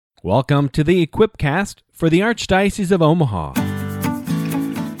Welcome to the Equipcast for the Archdiocese of Omaha.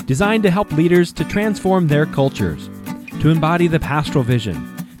 Designed to help leaders to transform their cultures, to embody the pastoral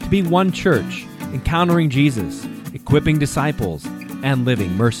vision, to be one church, encountering Jesus, equipping disciples, and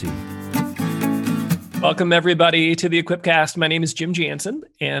living mercy. Welcome, everybody, to the Equipcast. My name is Jim Jansen,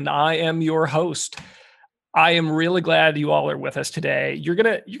 and I am your host. I am really glad you all are with us today. You're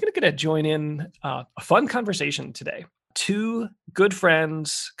gonna get to join in a fun conversation today. Two good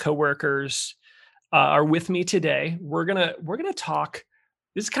friends, coworkers, are with me today. We're gonna talk.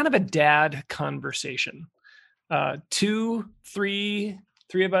 This is kind of a dad conversation. Three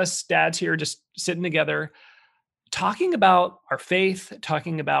of us dads here, just sitting together, talking about our faith,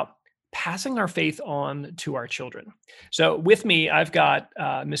 talking about passing our faith on to our children. So with me, I've got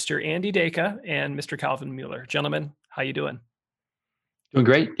Mr. Andy Dacre and Mr. Calvin Mueller. Gentlemen, how you doing? Doing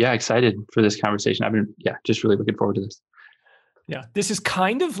great. Yeah, excited for this conversation. I've been, just really looking forward to this. Yeah, this is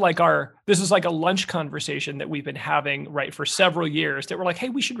kind of like a lunch conversation that we've been having, right, for several years that we're like, hey,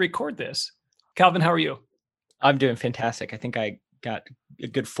 we should record this. Calvin, how are you? I'm doing fantastic. I think I got a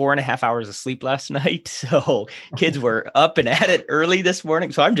good 4.5 hours of sleep last night. So kids were up and at it early this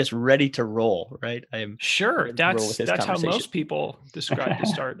morning. So I'm just ready to roll, right? I am sure. That's how most people describe the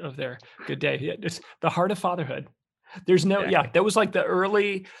start of their good day. Yeah, it's the heart of fatherhood. There's no, Exactly. That was like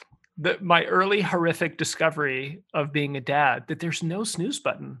my early horrific discovery of being a dad, that there's no snooze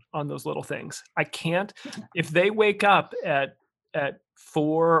button on those little things. I can't, if they wake up at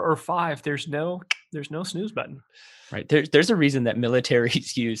 4 or 5, there's no snooze button. Right. There's a reason that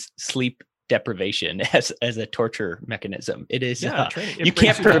militaries use sleep deprivation as a torture mechanism. It is training.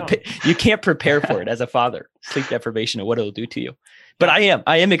 You can't prepare for it as a father. Sleep deprivation and what it'll do to you. But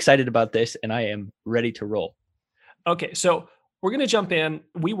I am excited about this, and I am ready to roll. Okay, so we're going to jump in.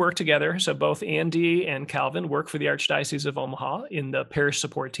 We work together. So both Andy and Calvin work for the Archdiocese of Omaha in the parish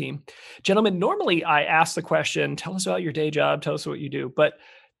support team. Gentlemen, normally I ask the question, tell us about your day job, tell us what you do. But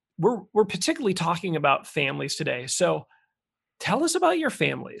we're particularly talking about families today. So tell us about your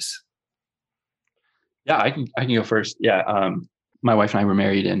families. Yeah, I can go first. Yeah, my wife and I were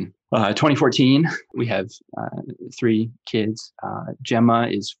married in 2014. We have 3 kids. Gemma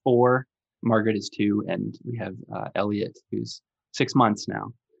is 4, Margaret is 2, and we have Elliot, who's 6 months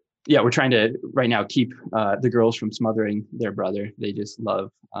now. Yeah, we're trying to right now keep the girls from smothering their brother. They just love.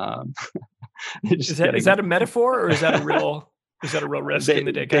 Is that a metaphor, or is that a real? Is that a real risk in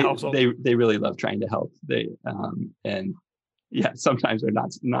the Dacre household? They really love trying to help. Sometimes they're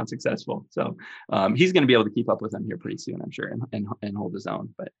not successful. So he's going to be able to keep up with them here pretty soon, I'm sure, and hold his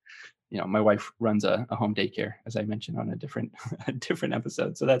own. But my wife runs a home daycare, as I mentioned on a different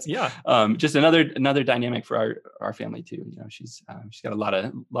episode. So that's just another dynamic for our family too. She's got a lot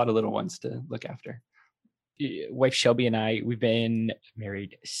of little ones to look after. Wife Shelby and I, we've been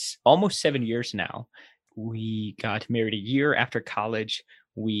married almost 7 years now. We got married a year after college.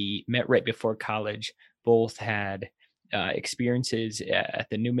 We met right before college. Both had experiences at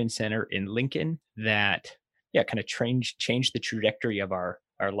the Newman Center in Lincoln that kind of changed the trajectory of our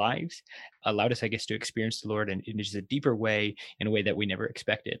lives, allowed us, I guess, to experience the Lord in just a deeper way, in a way that we never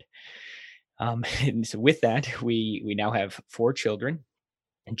expected. And so with that, we now have 4 children.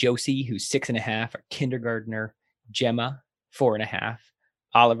 Josie, who's 6.5, our kindergartner, Gemma, 4.5,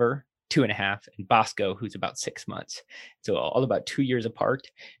 Oliver, 2.5, and Bosco, who's about 6 months. So all about 2 years apart.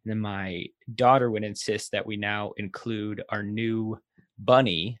 And then my daughter would insist that we now include our new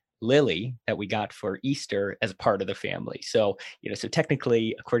bunny, Lily, that we got for Easter as a part of the family. So, so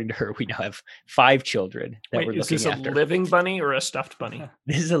technically, according to her, we now have 5 children that we're looking after. Is this a living bunny or a stuffed bunny?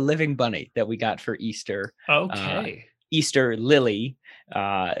 This is a living bunny that we got for Easter. Okay. Easter Lily. So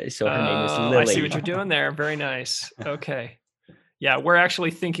her name is Lily. I see what you're doing there. Very nice. Okay. Yeah, we're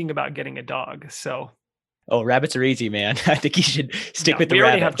actually thinking about getting a dog. So, rabbits are easy, man. I think you should stick with the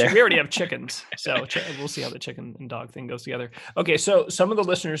rabbit. We already have chickens, so we'll see how the chicken and dog thing goes together. Okay, so some of the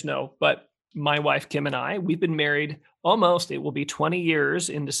listeners know, but my wife Kim and I, we've been married it will be 20 years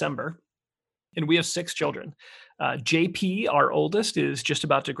in December, and we have 6 children. JP, our oldest, is just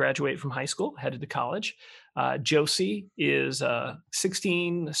about to graduate from high school, headed to college. Josie is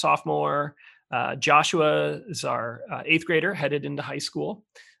 16, sophomore. Joshua is our 8th grader, headed into high school.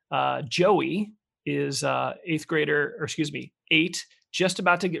 Joey is 8, just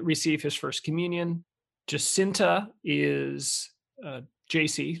about to receive his first communion. Jacinta is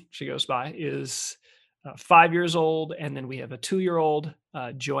JC, she goes by, is 5 years old, and then we have a 2-year-old,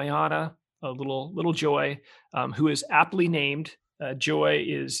 Joyanna, a little Joy, who is aptly named. Joy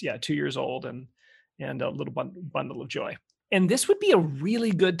is 2 years old, and a little bundle of joy. And this would be a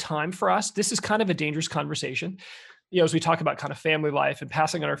really good time for us. This is kind of a dangerous conversation. as we talk about kind of family life and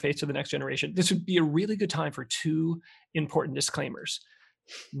passing on our faith to the next generation, this would be a really good time for two important disclaimers.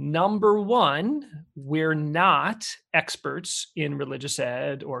 Number one, we're not experts in religious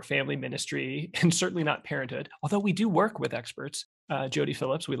ed or family ministry, and certainly not parenthood, although we do work with experts. Jody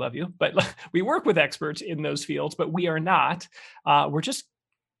Phillips, we love you, but we work with experts in those fields, but we are not. We're just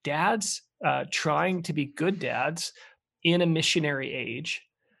dads trying to be good dads in a missionary age.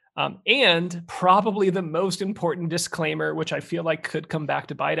 And probably the most important disclaimer, which I feel like could come back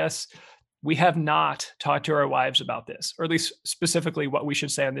to bite us, we have not talked to our wives about this, or at least specifically what we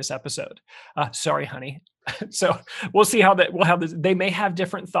should say on this episode. Sorry, honey. So we'll see how that we'll have this. They may have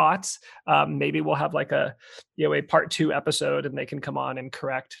different thoughts. Maybe we'll have like a part 2 episode, and they can come on and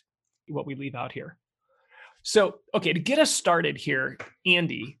correct what we leave out here. So, okay, to get us started here,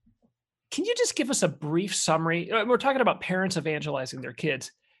 Andy, can you just give us a brief summary? We're talking about parents evangelizing their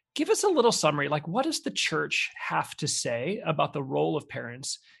kids. Give us a little summary. Like, what does the church have to say about the role of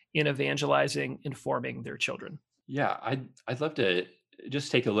parents in evangelizing, informing their children? Yeah, I'd love to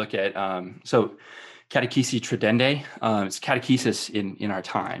just take a look at so Catechesi Tradendae. It's catechesis in our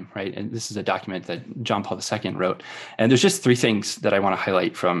time, right? And this is a document that John Paul II wrote. And there's just 3 things that I want to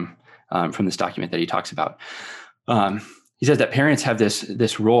highlight from this document that he talks about. He says that parents have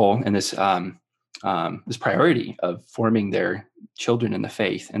this role and this priority of forming their children in the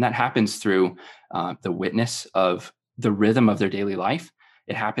faith, and that happens through the witness of the rhythm of their daily life.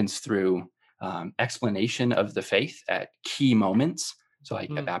 It happens through explanation of the faith at key moments, so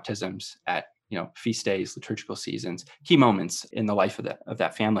like at baptisms, at feast days, liturgical seasons, key moments in the life of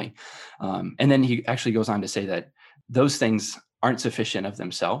that family. And then he actually goes on to say that those things aren't sufficient of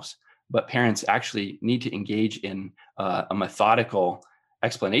themselves, but parents actually need to engage in a methodical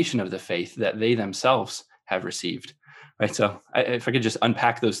explanation of the faith that they themselves have received. Right. So if I could just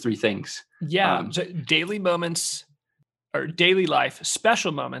unpack those 3 things. Yeah. So daily moments or daily life,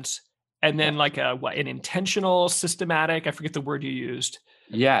 special moments, and then like an intentional, systematic, I forget the word you used.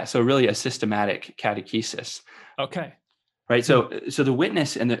 Yeah. So really a systematic catechesis. Okay. Right. So the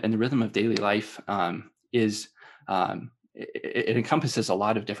witness and the rhythm of daily life is it encompasses a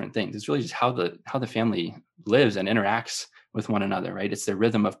lot of different things. It's really just how the family lives and interacts with one another, right? It's their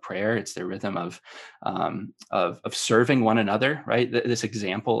rhythm of prayer. It's their rhythm of serving one another, right? This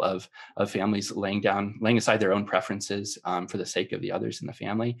example of families laying aside their own preferences for the sake of the others in the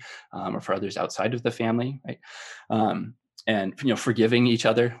family, or for others outside of the family, right? And forgiving each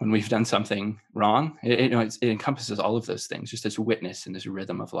other when we've done something wrong. It encompasses all of those things, just this witness and this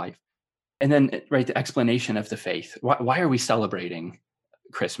rhythm of life. And then, right, the explanation of the faith. Why are we celebrating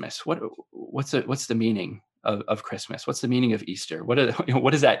Christmas? What's the meaning of Christmas? What's the meaning of Easter? What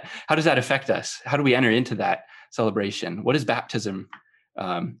is that? How does that affect us? How do we enter into that celebration? What does baptism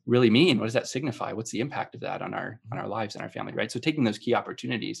really mean? What does that signify? What's the impact of that on our lives and our family? Right. So taking those key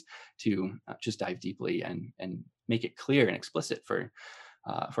opportunities to just dive deeply and make it clear and explicit for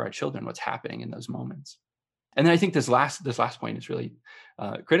our children what's happening in those moments. And then I think this last point is really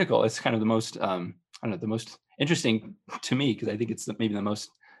critical. It's kind of the most the most interesting to me, because I think it's maybe the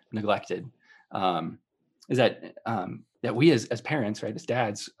most neglected. Is that we as parents, right, as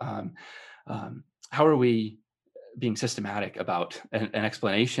dads, how are we being systematic about an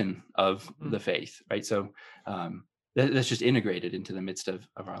explanation of the faith, right? So that's just integrated into the midst of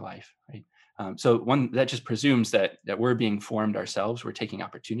our life, right? So one that just presumes that we're being formed ourselves. We're taking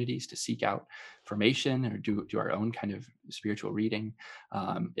opportunities to seek out formation or do our own kind of spiritual reading.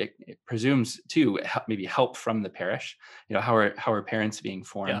 It presumes too maybe help from the parish. How are parents being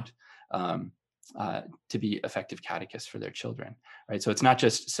formed to be effective catechists for their children, right? So it's not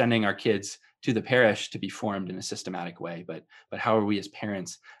just sending our kids to the parish to be formed in a systematic way, but how are we as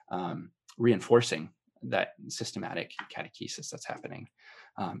parents reinforcing that systematic catechesis that's happening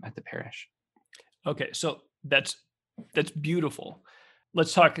at the parish? Okay, so that's beautiful.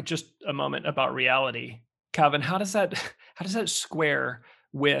 Let's talk just a moment about reality. Calvin, how does that square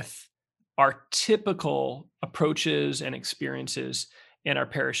with our typical approaches and experiences in our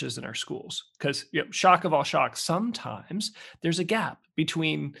parishes and our schools? Because shock of all shocks, sometimes there's a gap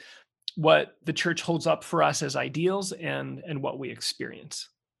between what the church holds up for us as ideals and what we experience.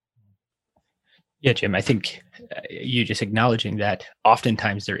 Yeah, Jim, I think you just acknowledging that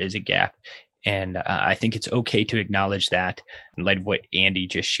oftentimes there is a gap. And I think it's okay to acknowledge that in light of what Andy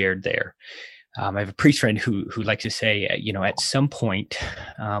just shared there. I have a priest friend who likes to say, at some point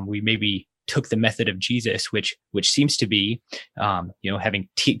we maybe took the method of Jesus, which seems to be, having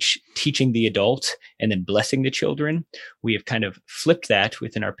teaching the adults and then blessing the children. We have kind of flipped that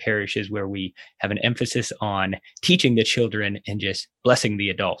within our parishes, where we have an emphasis on teaching the children and just blessing the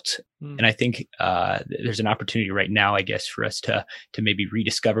adults. And I think there's an opportunity right now, I guess, for us to maybe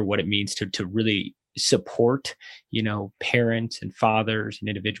rediscover what it means to really support, parents and fathers and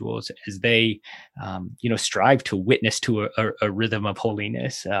individuals as they, strive to witness to a rhythm of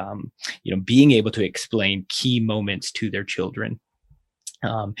holiness, being able to explain key moments to their children,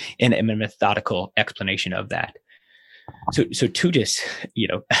 and a methodical explanation of that. So two just,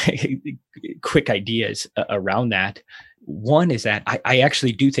 quick ideas around that. One is that I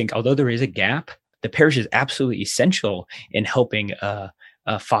actually do think, although there is a gap, the parish is absolutely essential in helping a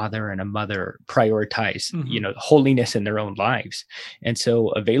father and a mother prioritize, holiness in their own lives. And so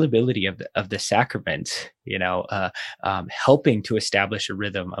availability of the sacraments, helping to establish a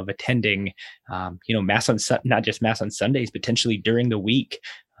rhythm of attending, mass on, not just mass on Sundays, potentially during the week,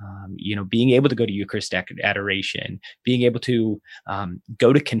 being able to go to Eucharistic adoration, being able to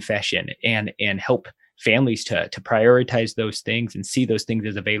go to confession and help families to prioritize those things and see those things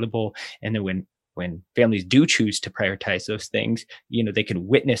as available. And then when families do choose to prioritize those things, they can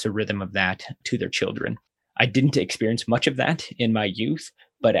witness a rhythm of that to their children. I didn't experience much of that in my youth,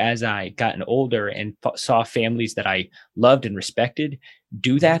 but as I gotten older and saw families that I loved and respected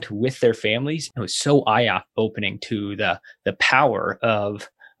do that with their families, it was so eye-opening to the power of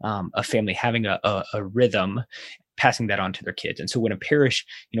a family having a rhythm, passing that on to their kids. And so when a parish,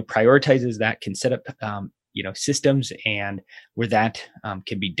 prioritizes that, can set up systems and where that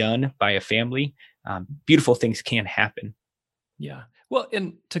can be done by a family, beautiful things can happen. Yeah. Well,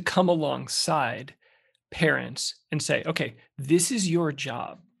 and to come alongside parents and say, okay, this is your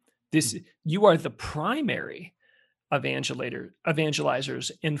job. You are the primary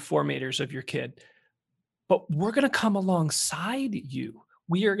evangelizers and formators of your kid, but we're going to come alongside you.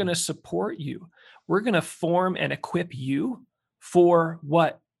 We are going to support you. We're going to form and equip you for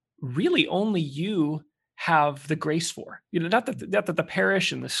what really only you have the grace for. Not that the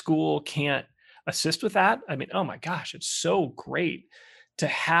parish and the school can't assist with that. I mean, oh my gosh, it's so great to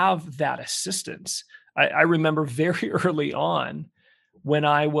have that assistance. I remember very early on when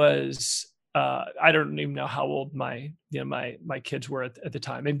I was, I don't even know how old my kids were at the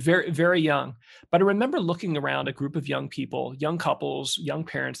time, and very, very young. But I remember looking around a group of young people, young couples, young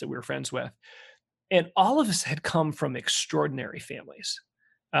parents that we were friends with, and all of us had come from extraordinary families.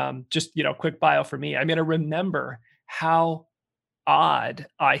 Just, quick bio for me. I mean, I remember how odd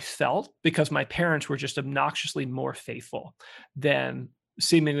I felt because my parents were just obnoxiously more faithful than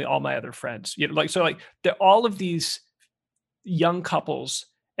seemingly all my other friends. All of these young couples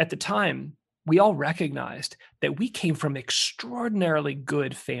at the time, we all recognized that we came from extraordinarily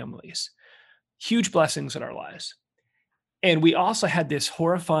good families, huge blessings in our lives. And we also had this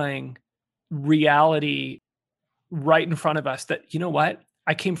horrifying reality right in front of us that, what?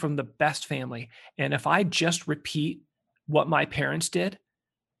 I came from the best family. And if I just repeat what my parents did,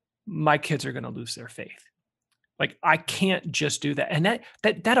 my kids are going to lose their faith. Like, I can't just do that. And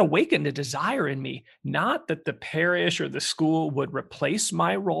that awakened a desire in me, not that the parish or the school would replace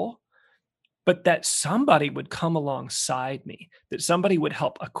my role, but that somebody would come alongside me, that somebody would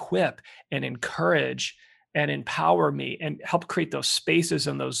help equip and encourage and empower me and help create those spaces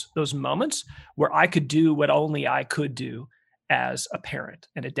and those moments where I could do what only I could do as a parent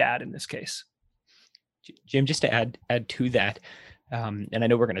and a dad in this case. Jim, just to add to that, and I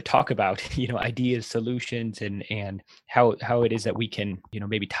know we're going to talk about, ideas, solutions, and how it is that we can,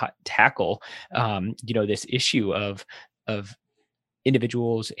 maybe tackle, this issue of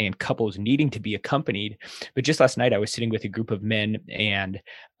individuals and couples needing to be accompanied. But just last night, I was sitting with a group of men, and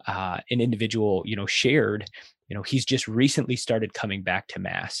an individual, shared, he's just recently started coming back to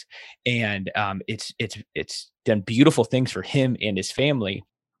Mass, and it's done beautiful things for him and his family.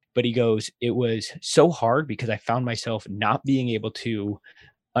 But he goes, it was so hard because I found myself not being able to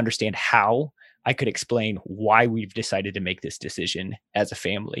understand how I could explain why we've decided to make this decision as a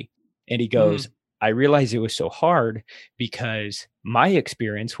family. And he goes, I realized it was so hard because my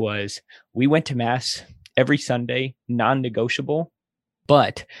experience was we went to Mass every Sunday, non-negotiable,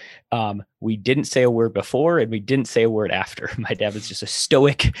 but we didn't say a word before and we didn't say a word after. My dad was just a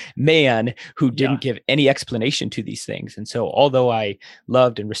stoic man who didn't give any explanation to these things. And so although I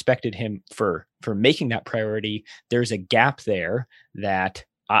loved and respected him for making that priority, there's a gap there that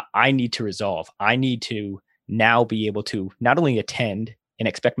I need to resolve. I need to now be able to not only attend and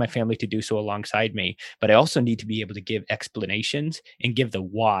expect my family to do so alongside me. But I also need to be able to give explanations and give the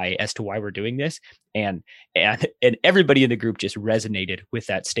why as to why we're doing this. And everybody in the group just resonated with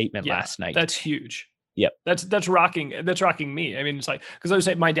that statement last night. That's huge. Yep. That's rocking me. I mean, it's like, because I would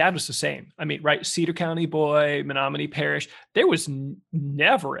say my dad was the same. I mean, right. Cedar County boy, Menominee Parish. There was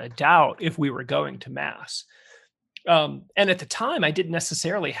never a doubt if we were going to Mass. And at the time I didn't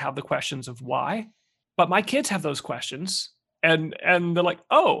necessarily have the questions of why, but my kids have those questions, and they're like,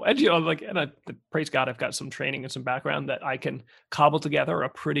 oh, and like, and praise God, I've got some training and some background that I can cobble together a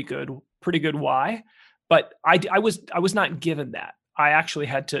pretty good why. But I was not given that. I actually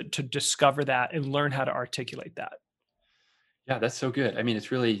had to discover that and learn how to articulate that. Yeah, that's so good. I mean,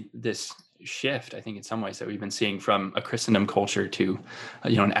 it's really this shift, I think, in some ways that we've been seeing from a Christendom culture to,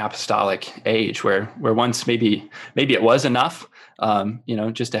 an apostolic age, where once maybe it was enough,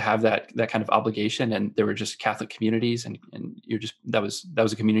 just to have that kind of obligation, and there were just Catholic communities, and you're just that was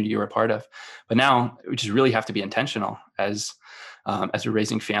a community you were a part of. But now we just really have to be intentional as we're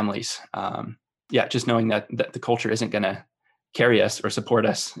raising families. Just knowing that the culture isn't going to carry us or support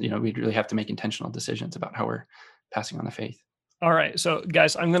us. We really have to make intentional decisions about how we're passing on the faith. All right. So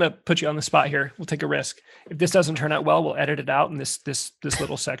guys, I'm going to put you on the spot here. We'll take a risk. If this doesn't turn out well, we'll edit it out. And this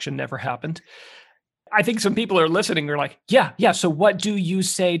little section never happened. I think some people are listening. They're like, yeah. So what do you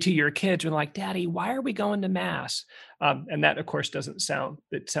say to your kids? You're like, Daddy, why are we going to Mass? And that, of course, it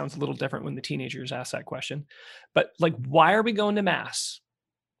sounds a little different when the teenagers ask that question. But like, why are we going to Mass?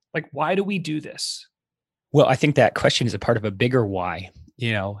 Like, why do we do this? Well, I think that question is a part of a bigger why.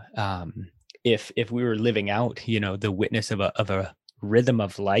 If we were living out, the witness of a rhythm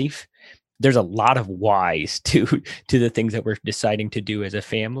of life, there's a lot of whys to the things that we're deciding to do as a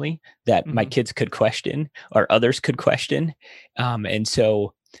family that my kids could question or others could question. And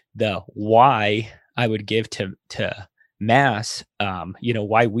so the why I would give to Mass,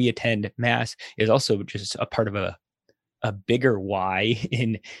 why we attend Mass is also just a part of a bigger why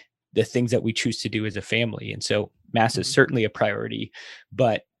in the things that we choose to do as a family. And so Mass is certainly a priority,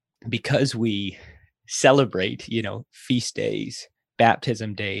 but because we celebrate, feast days,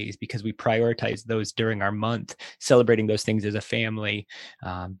 baptism days, because we prioritize those during our month, celebrating those things as a family,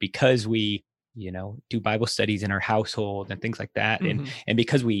 because we, do Bible studies in our household and things like that. And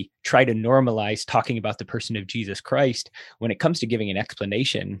because we try to normalize talking about the person of Jesus Christ, when it comes to giving an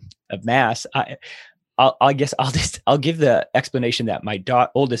explanation of Mass, I'll give the explanation that my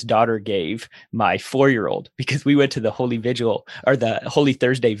oldest daughter gave my 4-year-old, because we went to the Holy Vigil or the Holy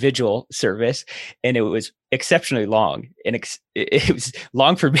Thursday Vigil service, and it was exceptionally long, and it was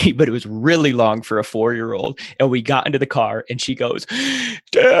long for me, but it was really long for a 4-year-old. And we got into the car, and she goes,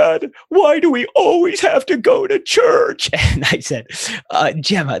 "Dad, why do we always have to go to church?" And I said,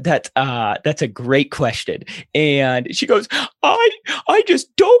 "Gemma, that's a great question." And she goes, I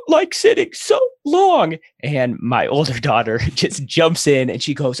just don't like sitting so long. And my older daughter just jumps in and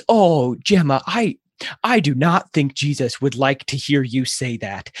she goes, "Oh, Gemma, I do not think Jesus would like to hear you say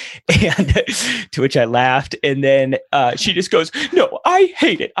that." And to which I laughed. And then she just goes, "No, I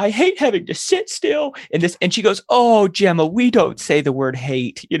hate it. I hate having to sit still." And she goes, "Oh, Gemma, we don't say the word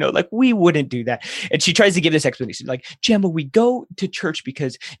hate, like we wouldn't do that." And she tries to give this explanation, like, "Gemma, we go to church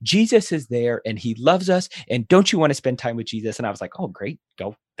because Jesus is there and he loves us. And don't you want to spend time with Jesus?" And I was like, "Oh, great.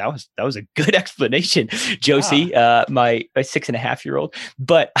 Go." That was a good explanation, Josie, my 6.5-year-old.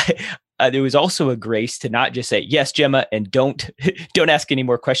 But there was also a grace to not just say, "Yes, Gemma," and don't ask any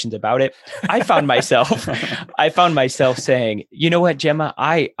more questions about it. I found myself saying, "You know what, Gemma,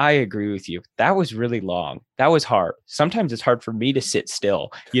 I agree with you. That was really long. That was hard. Sometimes it's hard for me to sit still.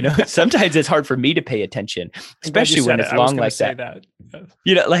 Sometimes it's hard for me to pay attention, especially when it's long like that."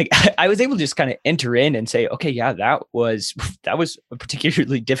 Like I was able to just kind of enter in and say, "Okay, yeah, that was a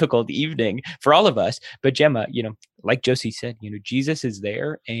particularly difficult evening for all of us. But Gemma, like Josie said, Jesus is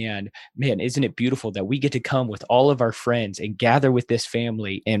there, and man, isn't it beautiful that we get to come with all of our friends and gather with this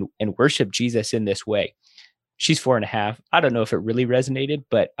family and worship Jesus in this way." She's 4.5. I don't know if it really resonated,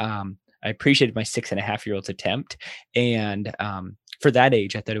 but I appreciated my 6.5-year-old's attempt. And for that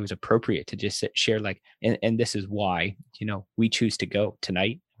age, I thought it was appropriate to just share and this is why, we choose to go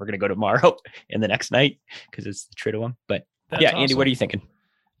tonight. We're going to go tomorrow and the next night because it's the Triduum. But that's awesome. Andy, what are you thinking?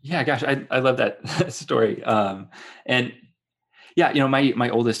 Yeah, gosh, I love that story. And yeah, my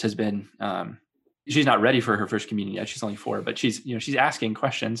oldest has been, she's not ready for her first communion yet. She's only 4, but she's asking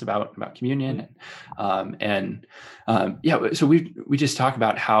questions about communion. So we just talk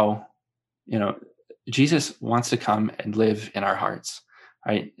about how, Jesus wants to come and live in our hearts,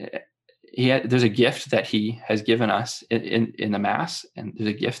 right? There's a gift that he has given us in the Mass, and there's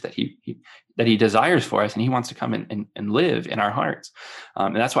a gift that that he desires for us, and he wants to come and live in our hearts.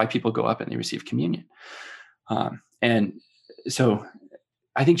 And that's why people go up and they receive communion. And so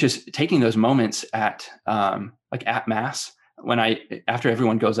I think just taking those moments at Mass, after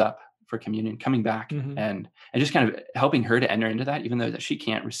everyone goes up for communion, coming back and just kind of helping her to enter into that, even though that she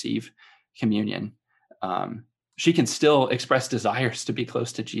can't receive communion, she can still express desires to be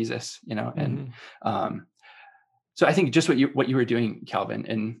close to Jesus, and so I think just what you were doing, Calvin,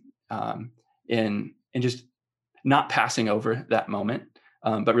 in just not passing over that moment,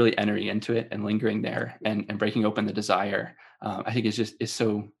 but really entering into it and lingering there and breaking open the desire, I think is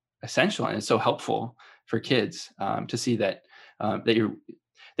so essential, and it's so helpful for kids to see that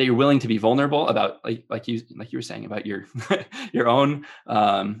you're willing to be vulnerable about like you were saying about your your own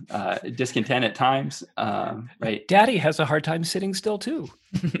discontent at times, right? Daddy has a hard time sitting still too.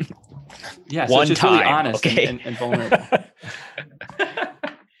 Yeah, so One it's just time, really honest okay. and vulnerable.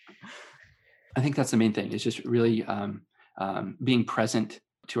 I think that's the main thing. Is just really being present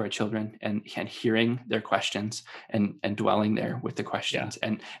to our children and hearing their questions and dwelling there with the questions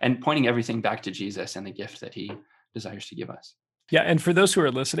and pointing everything back to Jesus and the gift that he desires to give us. Yeah. And for those who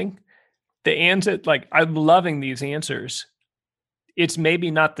are listening, the answer, I'm loving these answers. It's maybe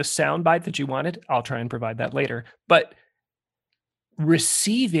not the soundbite that you wanted. I'll try and provide that later. But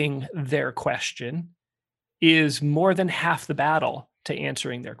receiving their question is more than half the battle to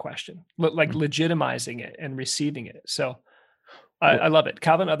answering their question, legitimizing it and receiving it. So I love it.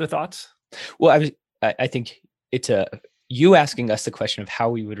 Calvin, other thoughts? Well, I think it's you asking us the question of how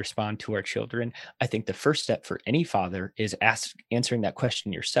we would respond to our children. I think the first step for any father is answering that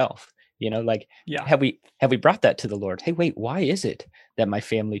question yourself. Have we brought that to the Lord? Hey, wait, why is it that my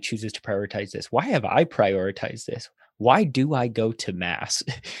family chooses to prioritize this? Why have I prioritized this? Why do I go to Mass?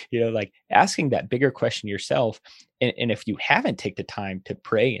 Asking that bigger question yourself. And if you haven't taken the time to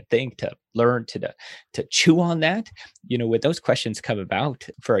pray and think, to learn, to chew on that, when those questions come about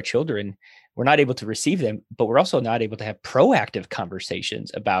for our children, we're not able to receive them, but we're also not able to have proactive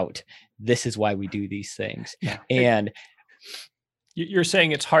conversations about this is why we do these things. Yeah. And you're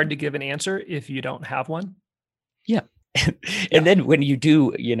saying it's hard to give an answer if you don't have one? Yeah. And then when you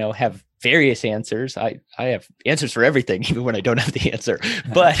do, have various answers, I have answers for everything, even when I don't have the answer.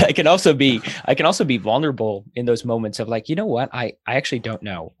 But I can also be vulnerable in those moments of you know what, I actually don't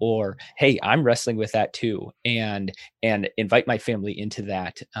know, or hey, I'm wrestling with that too, and invite my family into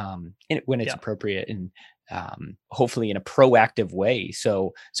that when it's appropriate, and hopefully in a proactive way,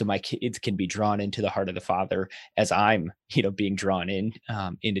 so my kids can be drawn into the heart of the Father as I'm being drawn in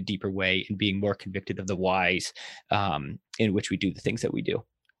a deeper way and being more convicted of the whys in which we do the things that we do.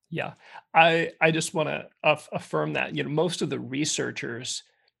 Yeah, I just want to affirm that most of the researchers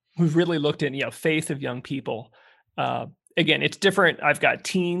who've really looked at faith of young people, again, it's different. I've got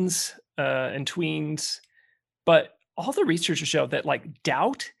teens and tweens, but all the researchers show that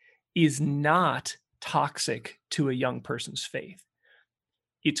doubt is not toxic to a young person's faith.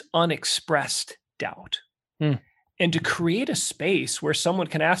 It's unexpressed doubt. And to create a space where someone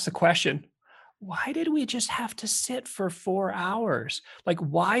can ask the question, why did we just have to sit for 4 hours?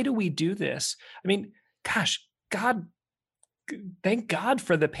 Why do we do this? I mean, gosh, thank God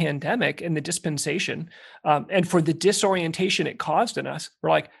for the pandemic and the dispensation, and for the disorientation it caused in us.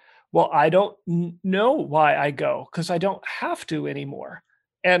 We're well, I don't know why I go because I don't have to anymore.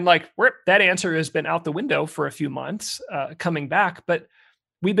 And that answer has been out the window for a few months, coming back, but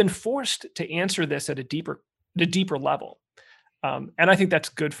we've been forced to answer this at a deeper level. And I think that's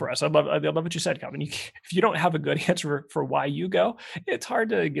good for us. I love what you said, Calvin. If you don't have a good answer for why you go, it's hard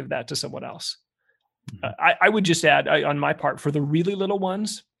to give that to someone else. I would just add on my part, for the really little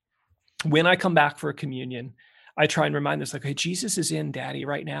ones, when I come back for a communion, I try and remind them, hey, Jesus is in Daddy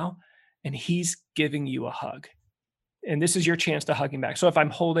right now, and he's giving you a hug. And this is your chance to hug him back. So if I'm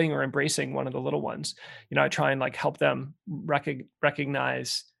holding or embracing one of the little ones, I try and help them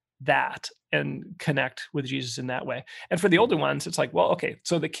recognize that and connect with Jesus in that way. And for the older ones, it's okay,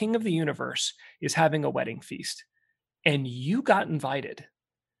 so the King of the universe is having a wedding feast and you got invited.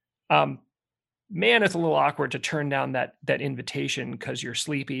 Man, it's a little awkward to turn down that invitation because you're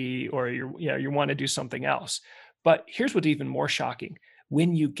sleepy or you want to do something else. But here's what's even more shocking.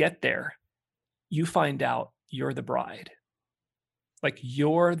 When you get there, you find out you're the bride.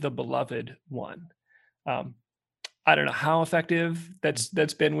 You're the beloved one. I don't know how effective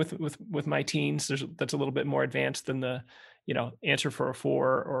that's been with my teens. That's a little bit more advanced than the answer for a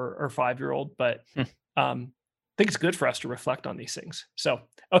 4 or 5-year-old, but I think it's good for us to reflect on these things. So,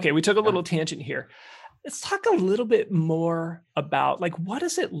 okay, we took a little tangent here. Let's talk a little bit more about like what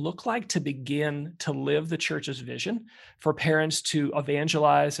does it look like to begin to live the church's vision for parents to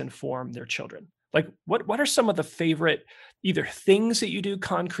evangelize and form their children? Like what are some of the favorite either things that you do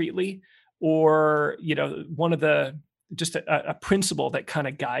concretely or one of the just a principle that kind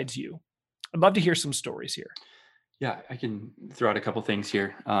of guides you? I'd love to hear some stories here. Yeah, I can throw out a couple things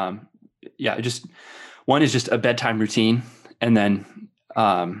here. Just one is just a bedtime routine, and then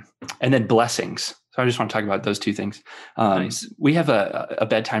blessings. So I just want to talk about those two things. Nice. We have a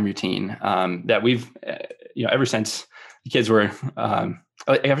bedtime routine that we've, ever since the kids were,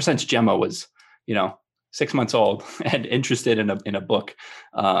 ever since Gemma was, 6 months old and interested in a book.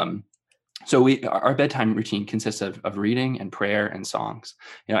 So our bedtime routine consists of reading and prayer and songs,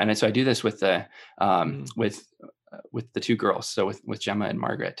 and so I do this with the with the two girls, so with Gemma and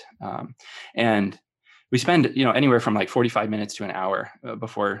Margaret, and we spend anywhere from like 45 minutes to an hour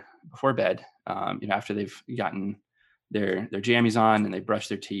before bed, after they've gotten their jammies on and they brush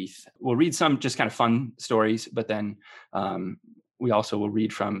their teeth. We'll read some just kind of fun stories, but then we also will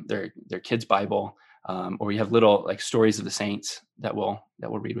read from their kids' Bible, or we have little like stories of the saints that we'll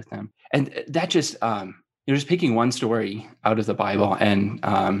read with them, and that just just picking one story out of the Bible, and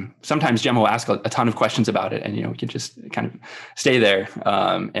sometimes Gemma will ask a ton of questions about it, and we can just kind of stay there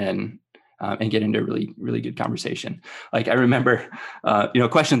and get into a really, really good conversation. Like I remember,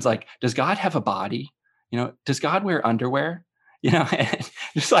 questions like, "Does God have a body? Does God wear underwear?" And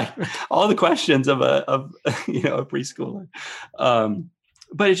just like all the questions of a preschooler.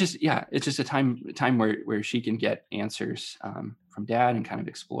 But it's just a time where she can get answers from Dad and kind of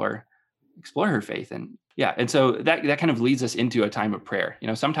explore her faith. And so that kind of leads us into a time of prayer.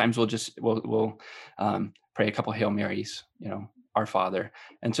 Sometimes we'll pray a couple Hail Marys, Our Father.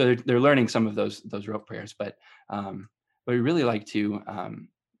 And so they're learning some of those rote prayers, but we really like to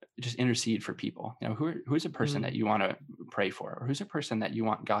just intercede for people. Who's a person that you want to pray for, or who's a person that you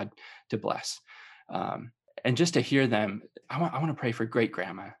want God to bless? And just to hear them, I want to pray for great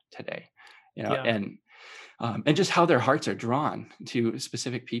grandma today, and just how their hearts are drawn to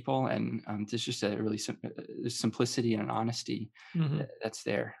specific people, and there's just a really simplicity and honesty that's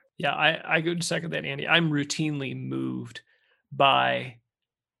there. Yeah, I go to second that, Andy. I'm routinely moved by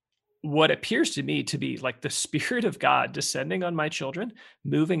what appears to me to be like the Spirit of God descending on my children,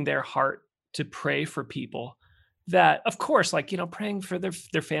 moving their heart to pray for people that, of course, like, praying for their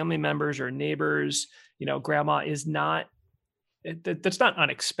family members or neighbors, grandma is not, that's not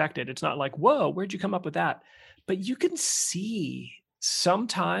unexpected. It's not like, whoa, where'd you come up with that? But you can see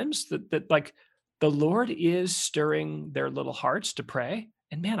sometimes that like the Lord is stirring their little hearts to pray.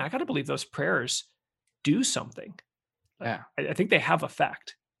 And man, I got to believe those prayers do something. Yeah. I think they have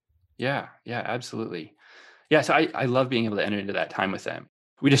effect. Yeah, absolutely. Yeah. So I love being able to enter into that time with them.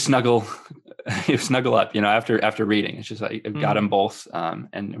 We just snuggle up, after reading. It's just like I've got them both,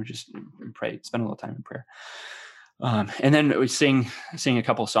 and we pray, spend a little time in prayer, and then we sing a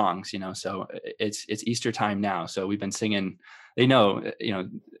couple songs. So it's Easter time now, so we've been singing. They know,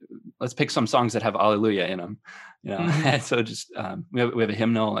 let's pick some songs that have Alleluia in them, And so just we have a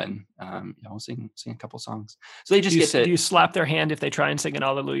hymnal, and we'll sing a couple songs. So they just do you slap their hand if they try and sing an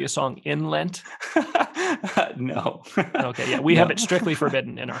Alleluia song in Lent? No. Okay, yeah, we have it strictly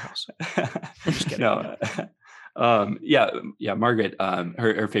forbidden in our house. I'm just kidding. No. Margaret,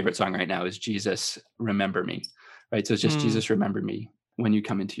 her favorite song right now is Jesus, Remember Me. Right. So it's just Jesus, remember me when you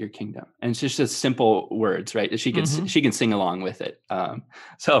come into your kingdom. And it's just simple words, right? She can sing along with it.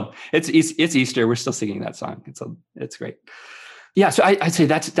 So it's Easter. We're still singing that song. It's great. Yeah. So I'd say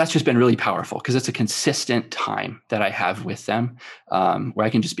that's just been really powerful, because it's a consistent time that I have with them, where I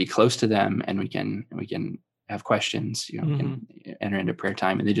can just be close to them, and we can have questions, we can enter into prayer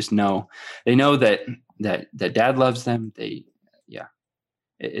time, and they just know, that Dad loves them.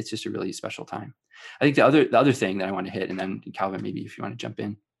 It's just a really special time. I think the other thing that I want to hit, and then Calvin, maybe if you want to jump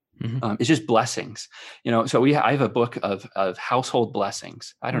in, is just blessings. So I have a book of household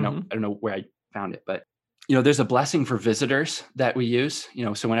blessings. I don't know where I found it, but there's a blessing for visitors that we use.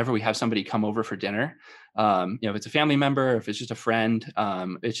 So whenever we have somebody come over for dinner, if it's a family member, or if it's just a friend,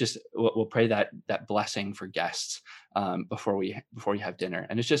 it's just we'll pray that blessing for guests before we have dinner,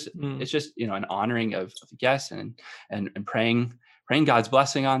 and it's just an honoring of the guests, and praying God's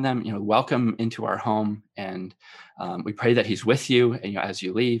blessing on them, welcome into our home. And we pray that he's with you, and as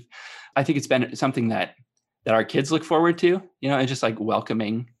you leave. I think it's been something that our kids look forward to, and just like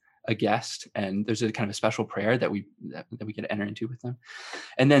welcoming a guest. And there's a kind of a special prayer that we can enter into with them.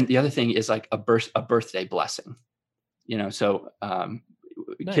 And then the other thing is like a birthday blessing, so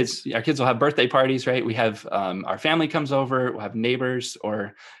Nice. Our kids will have birthday parties, right? We have our family comes over, we'll have neighbors,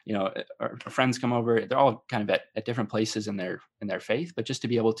 or our friends come over. They're all kind of at different places in their faith, but just to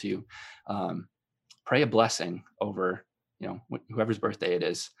be able to pray a blessing over whoever's birthday it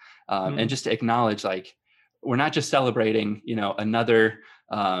is, and just to acknowledge, like, we're not just celebrating another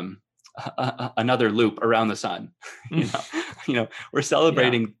loop around the sun. We're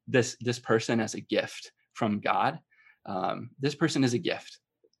celebrating this person as a gift from God. This person is a gift,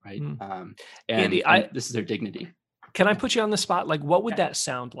 right? And Andy, this is their dignity. Can I put you on the spot? Like, what would that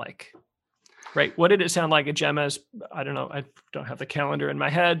sound like? Right. What did it sound like at Gemma's? I don't know. I don't have the calendar in my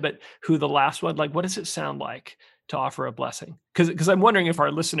head, but who the last one, like, what does it sound like to offer a blessing? Because I'm wondering if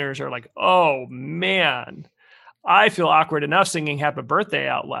our listeners are like, oh man, I feel awkward enough singing happy birthday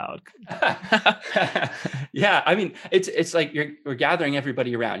out loud. Yeah. I mean, it's like we're gathering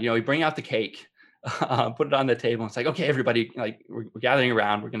everybody around, we bring out the cake, put it on the table. It's like, okay, everybody, like, we're gathering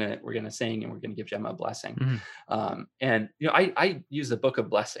around, we're going to sing, and we're going to give Gemma a blessing. Mm-hmm. And I use the book of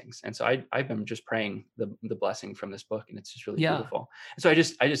blessings. And so I've been just praying the blessing from this book, and it's just really beautiful. And so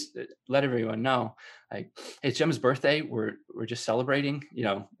I just let everyone know, like, hey, it's Gemma's birthday. We're just celebrating,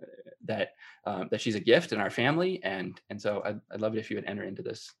 that she's a gift in our family. And so I'd love it if you would enter into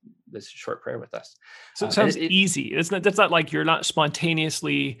this short prayer with us. So it sounds easy. That's not like you're not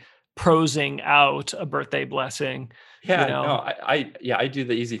spontaneously prosing out a birthday blessing. I do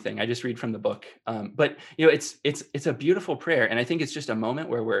the easy thing. I just read from the book. But it's a beautiful prayer. And I think it's just a moment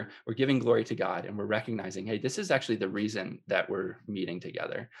where we're giving glory to God, and we're recognizing, hey, this is actually the reason that we're meeting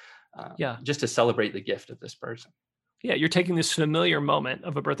together. Just to celebrate the gift of this person. Yeah, you're taking this familiar moment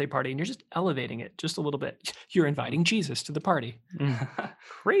of a birthday party and you're just elevating it just a little bit. You're inviting Jesus to the party.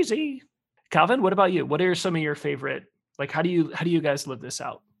 Crazy. Calvin, what about you? What are some of your favorite, like, how do you guys live this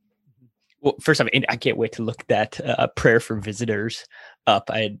out? Well, first off, I can't wait to look that prayer for visitors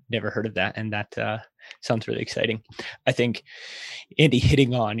up. I had never heard of that, and that sounds really exciting. I think Andy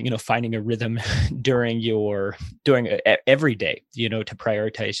hitting on, finding a rhythm during every day, to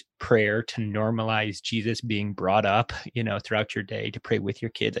prioritize prayer, to normalize Jesus being brought up, throughout your day, to pray with your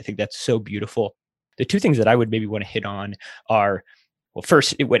kids. I think that's so beautiful. The two things that I would maybe want to hit on are, well,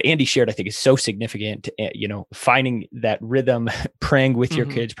 first, what Andy shared, I think, is so significant, finding that rhythm, praying with your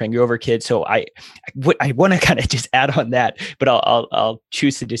kids, praying over kids. So I want to kind of just add on that, but I'll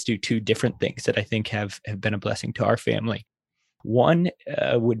choose to just do two different things that I think have been a blessing to our family. One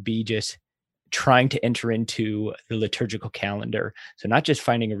would be just trying to enter into the liturgical calendar. So not just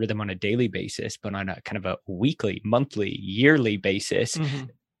finding a rhythm on a daily basis, but on a kind of a weekly, monthly, yearly basis.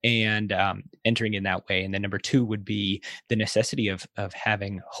 And entering in that way. And then number two would be the necessity of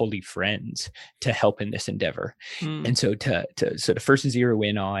having holy friends to help in this endeavor. And so to sort of first zero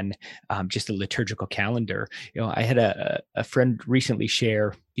in on just the liturgical calendar, I had a friend recently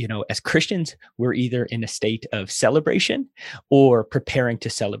share, as Christians, we're either in a state of celebration or preparing to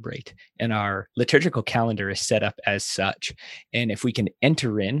celebrate. And our liturgical calendar is set up as such. And if we can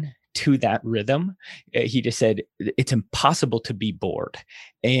enter in to that rhythm, he just said, it's impossible to be bored.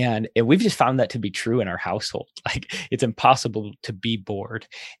 And we've just found that to be true in our household. Like, it's impossible to be bored.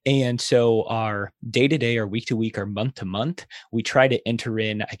 And so our day-to-day, our week-to-week, our month-to-month, we try to enter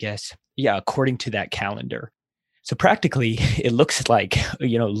in, I guess, according to that calendar. So practically, it looks like,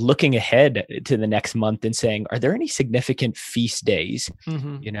 looking ahead to the next month and saying, are there any significant feast days?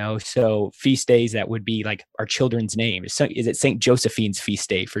 So feast days that would be like our children's name. Is it St. Josephine's feast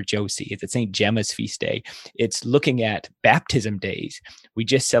day for Josie? Is it St. Gemma's feast day? It's looking at baptism days. We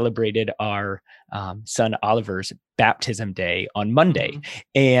just celebrated our son Oliver's baptism day on Monday.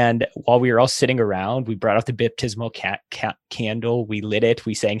 And while we were all sitting around, we brought out the baptismal candle, we lit it,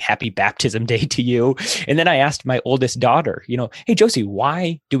 we sang happy baptism day to you. And then I asked my oldest daughter, hey, Josie,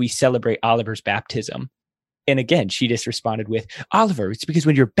 why do we celebrate Oliver's baptism? And again, she just responded with, Oliver, it's because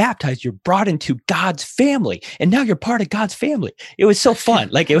when you're baptized, you're brought into God's family. And now you're part of God's family. It was so fun.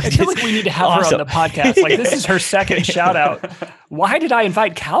 Like, it was I feel like we need to have awesome. her on the podcast. Like, this is her second shout out. Why did I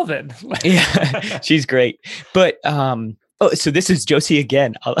invite Calvin? Yeah, she's great. But so this is Josie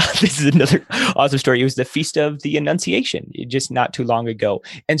again. This is another awesome story. It was the Feast of the Annunciation, just not too long ago.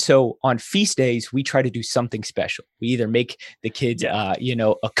 And so on feast days, we try to do something special. We either make the kids, a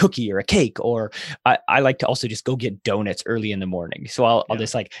cookie or a cake, or I like to also just go get donuts early in the morning. So I'll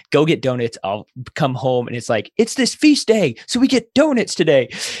just like go get donuts. I'll come home and it's like, it's this feast day, so we get donuts today.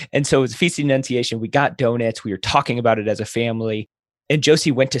 And so it was Feast of the Annunciation. We got donuts. We were talking about it as a family. And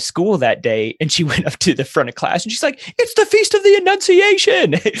Josie went to school that day and she went up to the front of class and she's like, it's the Feast of the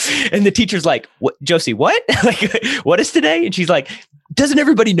Annunciation. And the teacher's like, what, Josie, what? Like, what is today? And she's like, doesn't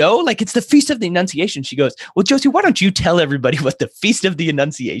everybody know? Like, it's the Feast of the Annunciation. She goes, well, Josie, why don't you tell everybody what the Feast of the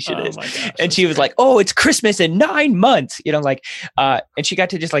Annunciation is? My gosh, and she was like, oh, it's Christmas in 9 months, like, and she got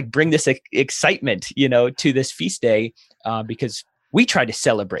to just like bring this excitement, to this feast day, because we try to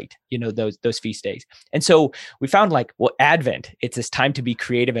celebrate, those feast days. And so we found like, well, Advent, it's this time to be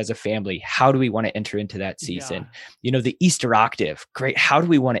creative as a family. How do we want to enter into that season? Yeah. The Easter octave, great. How do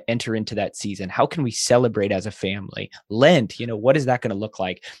we want to enter into that season? How can we celebrate as a family? Lent, what is that going to look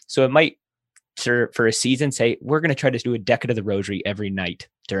like? So it might, for a season, say, we're going to try to do a decade of the rosary every night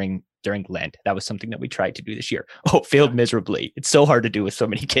during Lent. That was something that we tried to do this year. Oh, it failed miserably. It's so hard to do with so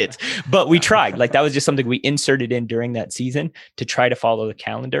many kids, but we tried. Like, that was just something we inserted in during that season to try to follow the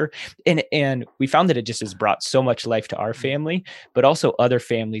calendar. And we found that it just has brought so much life to our family, but also other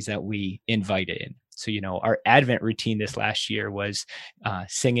families that we invited in. So, our Advent routine this last year was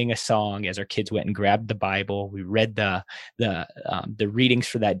singing a song as our kids went and grabbed the Bible. We read the readings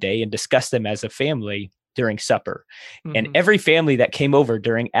for that day and discussed them as a family during supper. Mm-hmm. And every family that came over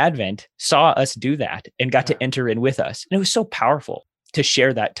during Advent saw us do that and got to enter in with us. And it was so powerful to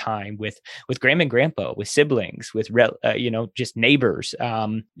share that time with grandma and grandpa, with siblings, with, just neighbors.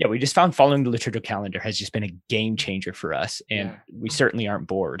 We just found following the liturgical calendar has just been a game changer for us. And we certainly aren't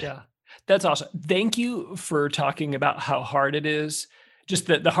bored. Yeah, that's awesome. Thank you for talking about how hard it is. Just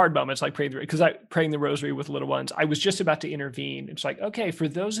the hard moments, like praying the rosary with little ones. I was just about to intervene. It's like, okay, for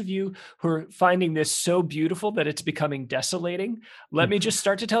those of you who are finding this so beautiful that it's becoming desolating, let me just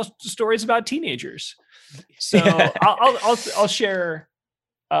start to tell stories about teenagers. So I'll share.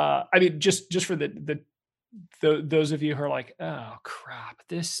 Just for those of you who are like, oh crap,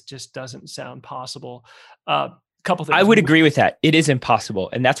 this just doesn't sound possible. Couple things. I would agree with that. It is impossible.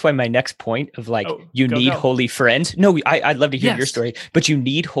 And that's why my next point of like, you need holy friends. No, I'd love to hear your story, but you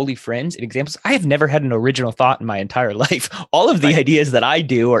need holy friends and examples. I have never had an original thought in my entire life. All of the ideas that I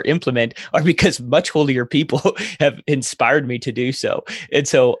do or implement are because much holier people have inspired me to do so. And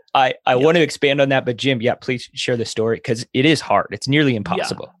so I want to expand on that, but Jim, please share the story, because it is hard. It's nearly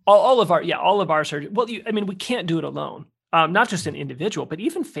impossible. Yeah. All of ours are, we can't do it alone. Not just an individual, but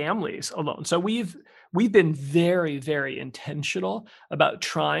even families alone. So we've been very, very intentional about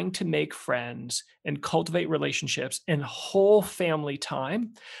trying to make friends and cultivate relationships and whole family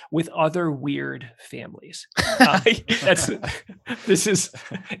time with other weird families. It's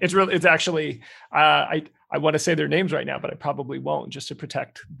actually, I want to say their names right now, but I probably won't, just to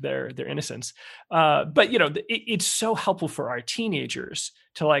protect their innocence. But it's so helpful for our teenagers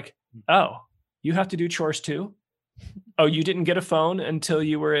to like, oh, you have to do chores too? Oh, you didn't get a phone until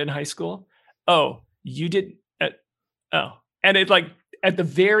you were in high school? Oh, you didn't. And it, like, at the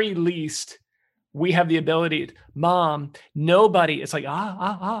very least, we have the ability, Mom, nobody, it's like,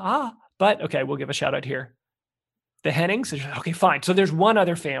 but okay, we'll give a shout out here. The Hennings, okay, fine. So there's one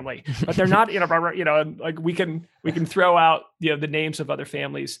other family, but they're not, like we can throw out, the names of other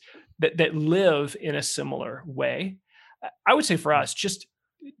families that live in a similar way. I would say for us, just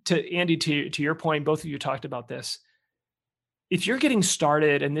to Andy, to your point, both of you talked about this. If you're getting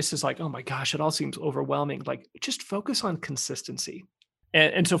started and this is like, oh my gosh, it all seems overwhelming, like, just focus on consistency.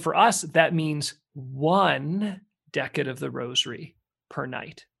 And so for us, that means one decade of the rosary per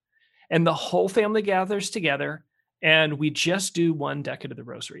night. And the whole family gathers together and we just do one decade of the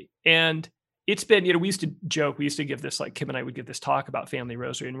rosary. And it's been, we used to joke, we used to give this, like, Kim and I would give this talk about family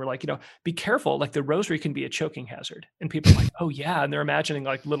rosary, and we're like, be careful, like, the rosary can be a choking hazard. And people are like, oh yeah. And they're imagining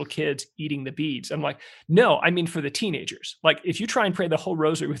like little kids eating the beads. I'm like, no, I mean, for the teenagers, like, if you try and pray the whole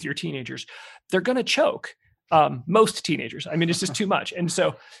rosary with your teenagers, they're going to choke. Most teenagers, I mean, it's just too much. And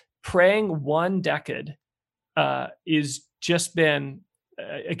so praying one decade is just been,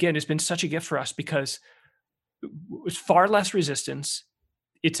 again, it's been such a gift for us, because it's far less resistance.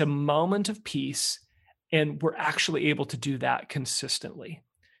 It's a moment of peace, and we're actually able to do that consistently.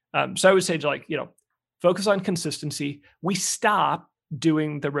 So I would say, like, focus on consistency. We stop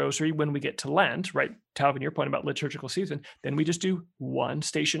doing the rosary when we get to Lent, right? Talvin, your point about liturgical season, then we just do one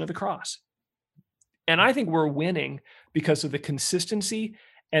Station of the Cross. And I think we're winning because of the consistency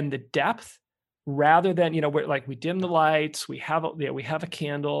and the depth, rather than, we're like, we dim the lights, we have a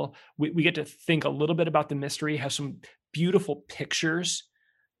candle, we get to think a little bit about the mystery, have some beautiful pictures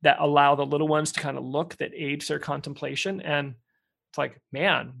that allow the little ones to kind of look, that aids their contemplation. And it's like,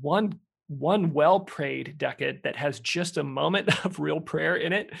 man, one well-prayed decade that has just a moment of real prayer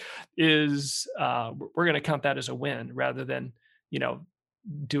in it is, we're going to count that as a win, rather than,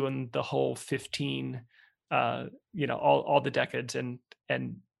 doing the whole 15, all the decades and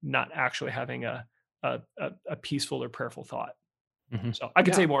not actually having a peaceful or prayerful thought. Mm-hmm. So I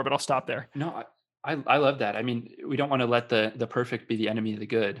could say more, but I'll stop there. No, I love that. I mean, we don't want to let the perfect be the enemy of the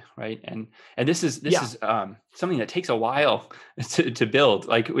good, right? And this is something that takes a while to build.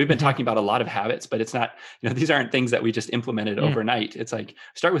 Like we've been Mhm. talking about a lot of habits, but it's not, these aren't things that we just implemented Mm. overnight. It's like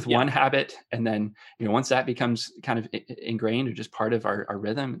start with Yeah. one habit, and then once that becomes kind of ingrained or just part of our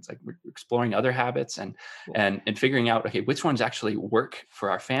rhythm, it's like we're exploring other habits and Cool. and figuring out, okay, which ones actually work for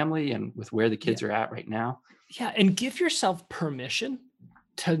our family and with where the kids are at right now. Yeah, and give yourself permission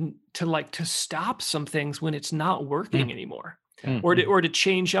to stop some things when it's not working Mm. anymore, Mm. or to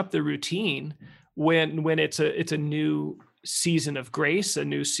change up the routine when it's a new season of grace, a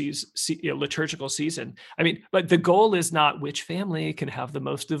new liturgical season. I mean, but the goal is not which family can have the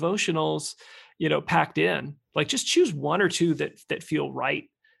most devotionals, packed in. Like just choose one or two that feel right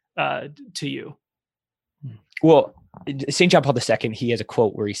to you. Well, St. John Paul II, he has a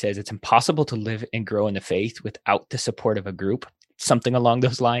quote where he says, "It's impossible to live and grow in the faith without the support of a group," something along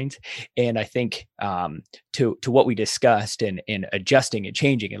those lines. And I think to what we discussed and adjusting and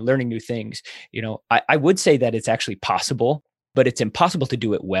changing and learning new things, I would say that it's actually possible, but it's impossible to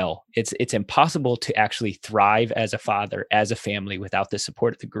do it well. It's impossible to actually thrive as a father, as a family, without the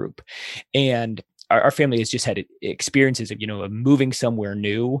support of the group. And our family has just had experiences of moving somewhere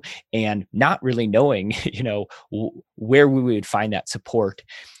new and not really knowing, where we would find that support.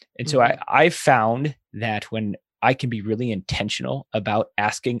 And so Mhm. I've found that when I can be really intentional about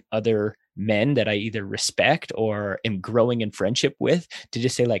asking other men that I either respect or am growing in friendship with to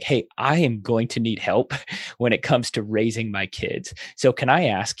just say like, hey, I am going to need help when it comes to raising my kids. So can I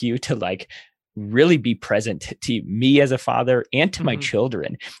ask you to like really be present to me as a father and to my Mhm.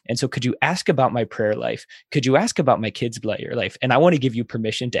 children? And so could you ask about my prayer life? Could you ask about my kids' prayer life? And I want to give you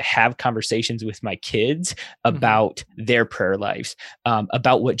permission to have conversations with my kids Mhm. about their prayer lives,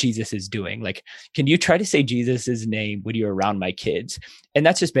 about what Jesus is doing. Like, can you try to say Jesus's name when you're around my kids? And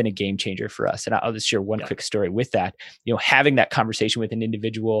that's just been a game changer for us. And I'll just share one Yeah. quick story with that. Having that conversation with an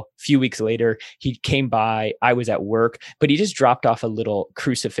individual, a few weeks later, he came by, I was at work, but he just dropped off a little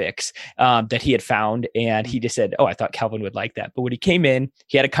crucifix that he had found. And he just said, "Oh, I thought Calvin would like that." But when he came in,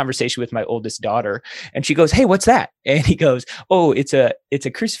 he had a conversation with my oldest daughter, and she goes, "Hey, what's that?" And he goes, "Oh, it's a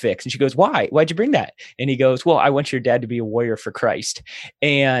crucifix." And she goes, "Why? Why'd you bring that?" And he goes, "Well, I want your dad to be a warrior for Christ."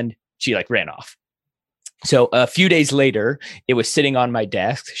 And she like ran off. So a few days later, it was sitting on my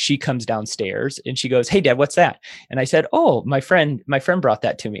desk. She comes downstairs and she goes, "Hey, Dad, what's that?" And I said, "Oh, my friend brought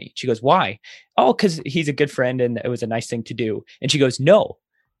that to me." She goes, "Why?" "Oh, because he's a good friend and it was a nice thing to do." And she goes, "No,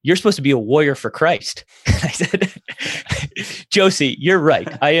 you're supposed to be a warrior for Christ." I said, "Josie, you're right.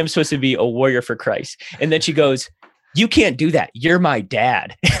 I am supposed to be a warrior for Christ." And then she goes, "You can't do that. You're my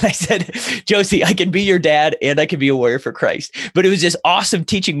dad." And I said, "Josie, I can be your dad and I can be a warrior for Christ." But it was this awesome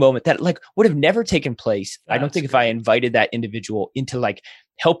teaching moment that like would have never taken place. I don't That's think if I great. invited that individual into like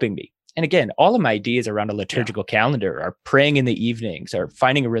helping me. And again, all of my ideas around a liturgical calendar or praying in the evenings or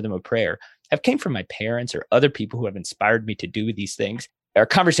finding a rhythm of prayer have came from my parents or other people who have inspired me to do these things. Our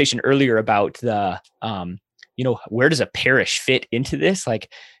conversation earlier about the, where does a parish fit into this?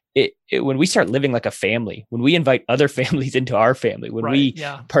 Like when we start living like a family, when we invite other families into our family, when Right. we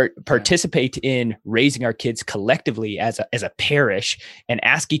Yeah. participate in raising our kids collectively as a parish and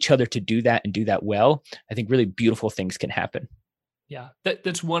ask each other to do that and do that well, I think really beautiful things can happen. Yeah.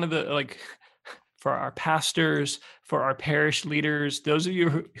 That's one of the like for our pastors, for our parish leaders, those of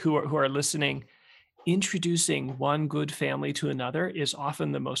you who are listening, introducing one good family to another is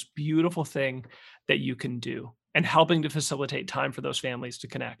often the most beautiful thing that you can do, and helping to facilitate time for those families to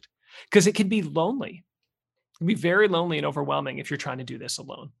connect. Because it can be lonely. It can be very lonely and overwhelming if you're trying to do this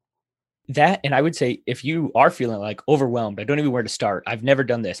alone. That, and I would say if you are feeling like overwhelmed, I don't even know where to start. I've never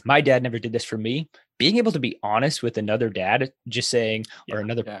done this. My dad never did this for me. Being able to be honest with another dad, just saying, or Yeah.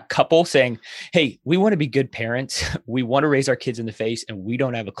 another Yeah. couple saying, "Hey, we want to be good parents. We want to raise our kids in the faith and we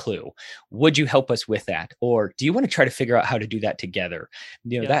don't have a clue. Would you help us with that? Or do you want to try to figure out how to do that together?"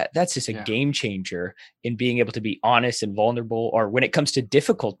 Yeah. That's just a Yeah. game changer in being able to be honest and vulnerable, or when it comes to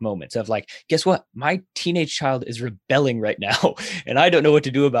difficult moments of like, guess what? My teenage child is rebelling right now and I don't know what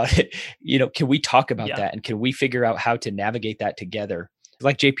to do about it. Can we talk about Yeah. that? And can we figure out how to navigate that together?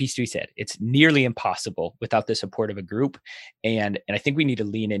 Like JP3 said, it's nearly impossible without the support of a group. And I think we need to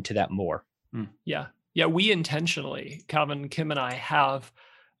lean into that more. Yeah. Yeah. We intentionally, Calvin, Kim, and I have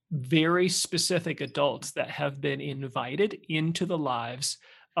very specific adults that have been invited into the lives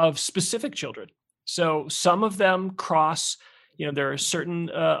of specific children. So some of them cross, there are certain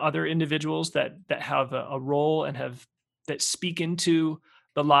other individuals that have a role and that speak into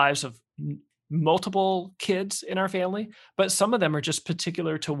the lives of multiple kids in our family, but some of them are just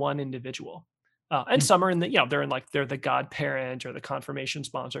particular to one individual. And some are in the, they're the godparent or the confirmation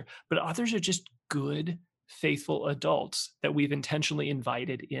sponsor, but others are just good, faithful adults that we've intentionally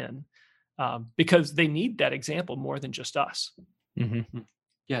invited in because they need that example more than just us. Mm-hmm.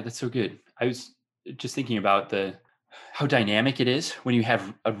 Yeah, that's so good. I was just thinking about how dynamic it is when you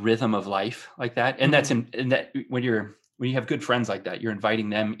have a rhythm of life like that. And that's in that when you have good friends like that, you're inviting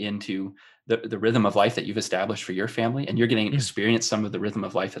them into the rhythm of life that you've established for your family, and you're getting to experience some of the rhythm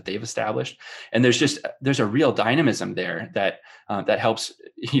of life that they've established. And there's a real dynamism there that helps,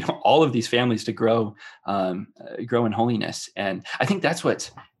 all of these families to grow in holiness. And I think that's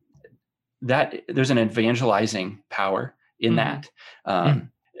there's an evangelizing power in that.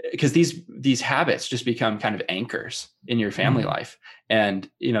 Because these habits just become kind of anchors in your family life. And,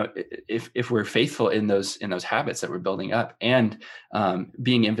 if we're faithful in those habits that we're building up, and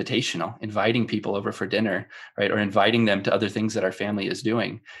being invitational, inviting people over for dinner, right, or inviting them to other things that our family is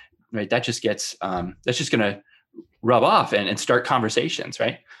doing, right, that just gets that's just going to rub off and start conversations,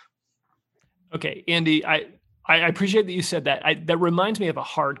 right? Okay, Andy, I appreciate that you said that. That reminds me of a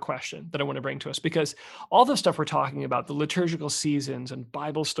hard question that I want to bring to us, because all the stuff we're talking about, the liturgical seasons and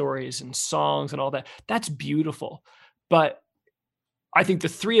Bible stories and songs and all that, that's beautiful. But I think the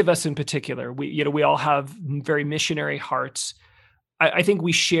three of us in particular, we all have very missionary hearts. I think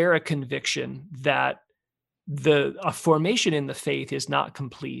we share a conviction that a formation in the faith is not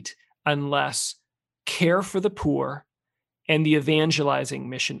complete unless care for the poor and the evangelizing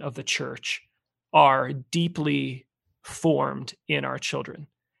mission of the church are deeply formed in our children.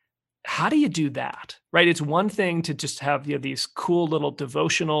 How do you do that, right? It's one thing to just have these cool little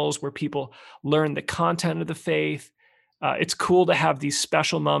devotionals where people learn the content of the faith. It's cool to have these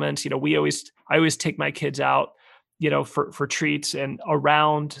special moments. I always take my kids out, for treats, and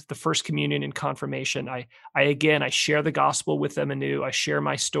around the first communion and confirmation, I share the gospel with them anew. I share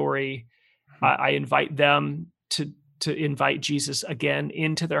my story. I invite them to invite Jesus again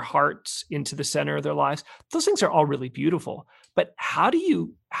into their hearts, into the center of their lives. Those things are all really beautiful. But how do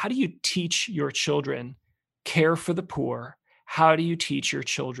you teach your children care for the poor? How do you teach your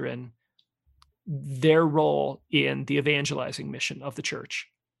children their role in the evangelizing mission of the church?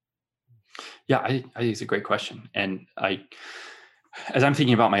 Yeah, I think it's a great question. And as I'm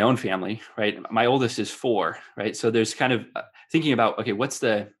thinking about my own family, right, my oldest is 4, right? So there's kind of thinking about, okay, what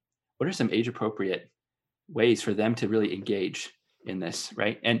are some age appropriate ways for them to really engage in this,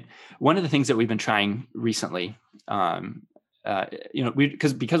 right? And one of the things that we've been trying recently,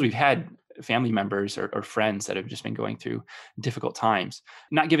 because we've had family members or friends that have just been going through difficult times,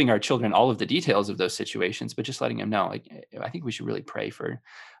 not giving our children all of the details of those situations, but just letting them know, like, I think we should really pray for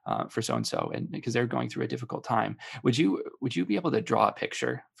so-and-so, and because they're going through a difficult time. Would you be able to draw a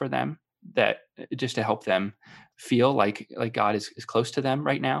picture for them, that just to help them feel like God is close to them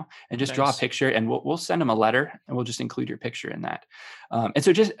right now, and just draw a picture, and we'll send them a letter, and we'll just include your picture in that. And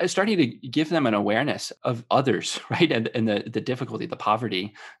so just starting to give them an awareness of others, right? And the difficulty, the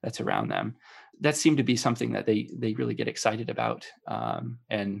poverty that's around them. That seemed to be something that they really get excited about.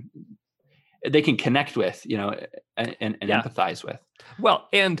 And they can connect with, and empathize with. Well,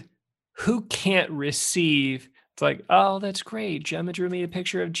 and who can't receive? It's like, oh, that's great. Gemma drew me a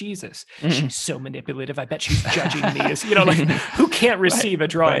picture of Jesus. She's so manipulative. I bet she's judging me as, who can't receive a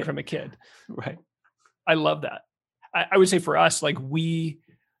drawing from a kid? Right. I love that. I would say for us, back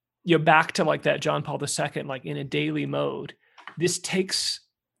to that John Paul II, in a daily mode, this takes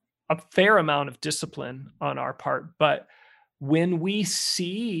a fair amount of discipline on our part. But when we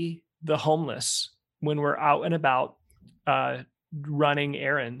see the homeless, when we're out and about running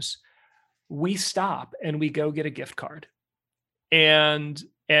errands, we stop and we go get a gift card, and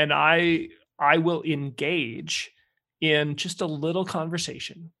I will engage in just a little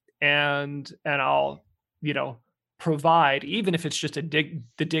conversation, and I'll provide, even if it's just the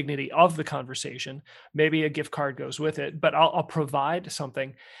dignity of the conversation. Maybe a gift card goes with it, but I'll provide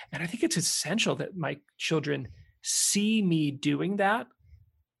something. And I think it's essential that my children see me doing that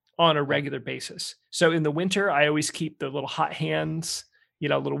on a regular basis. So in the winter, I always keep the little hot hands,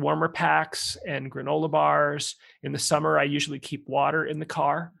 little warmer packs and granola bars. In the summer, I usually keep water in the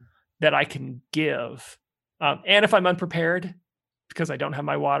car that I can give. And if I'm unprepared because I don't have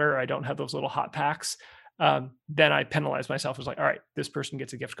my water, or I don't have those little hot packs, then I penalize myself. It's like, all right, this person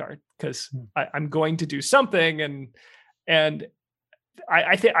gets a gift card because I'm going to do something. And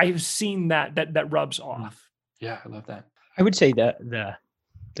I think I've seen that rubs off. Yeah, I love that. I would say that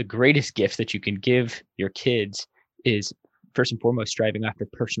the greatest gift that you can give your kids is, first and foremost, striving after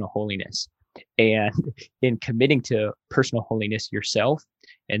personal holiness. And in committing to personal holiness yourself,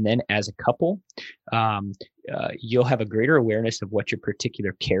 and then as a couple, you'll have a greater awareness of what your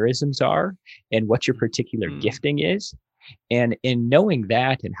particular charisms are and what your particular gifting is. And in knowing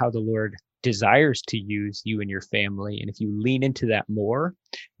that and how the Lord desires to use you and your family, and if you lean into that more,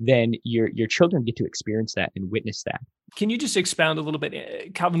 then your children get to experience that and witness that. Can you just expound a little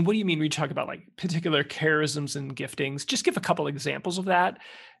bit, Calvin? What do you mean when you talk about like particular charisms and giftings? Just give a couple examples of that,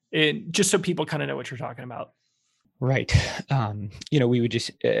 and just so people kind of know what you're talking about. Right. We would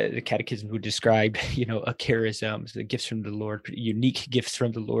just, the catechism would describe, a charism, the gifts from the Lord, unique gifts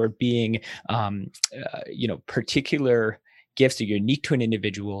from the Lord being, particular gifts that are unique to an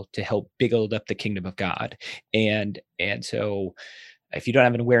individual to help build up the kingdom of God. And so if you don't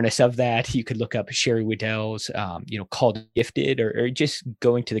have an awareness of that, you could look up Sherry Weddell's, Called Gifted, or just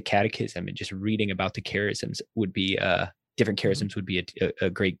going to the catechism and just reading about the charisms would be, different charisms would be a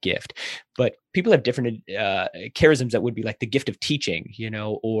great gift. But people have different charisms that would be like the gift of teaching,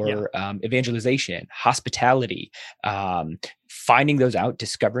 or evangelization, hospitality, finding those out,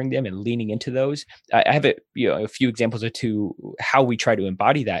 discovering them and leaning into those. I have a few examples of how we try to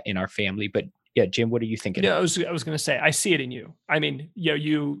embody that in our family. But yeah, Jim, what are you thinking? I was going to say, I see it in you. I mean,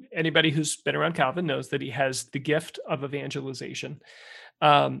 anybody who's been around Calvin knows that he has the gift of evangelization.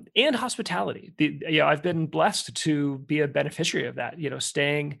 And hospitality. I've been blessed to be a beneficiary of that.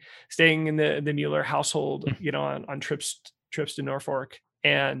 Staying in the Mueller household. On trips to Norfolk,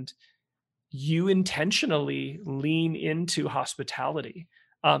 and you intentionally lean into hospitality,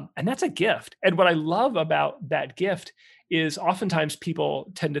 and that's a gift. And what I love about that gift is oftentimes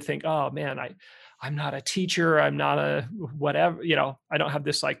people tend to think, "Oh man, I'm not a teacher. I'm not a whatever. I don't have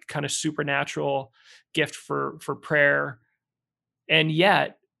this like kind of supernatural gift for prayer." And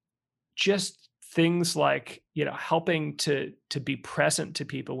yet, just things like, helping to be present to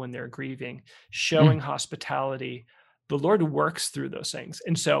people when they're grieving, showing hospitality, the Lord works through those things.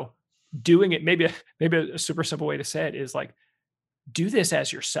 And so doing it, maybe a super simple way to say it is like, do this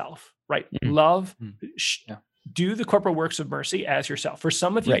as yourself, right? Love, do the corporal works of mercy as yourself. For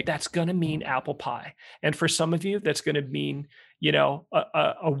some of you, that's going to mean apple pie. And for some of you, that's going to mean,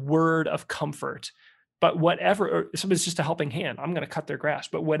 a word of comfort. But whatever, or somebody's just a helping hand, I'm going to cut their grass.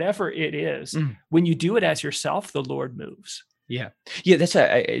 But whatever it is, when you do it as yourself, the Lord moves. Yeah. That's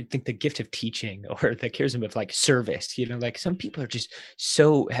I think the gift of teaching, or the charism of like service, like some people are just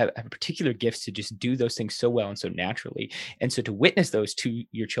have particular gifts to just do those things so well and so naturally. And so to witness those to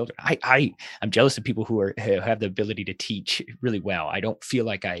your children, I'm jealous of people who have the ability to teach really well. I don't feel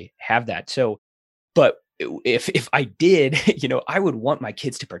like I have that. So, but if I did, I would want my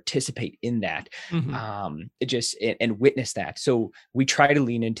kids to participate in that, and witness that. So we try to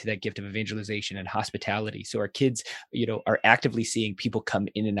lean into that gift of evangelization and hospitality. So our kids, are actively seeing people come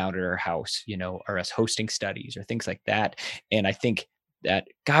in and out of our house, or us hosting studies or things like that. And I think that,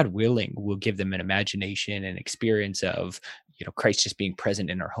 God willing, will give them an imagination and experience of, Christ just being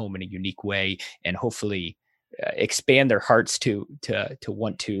present in our home in a unique way, and hopefully expand their hearts to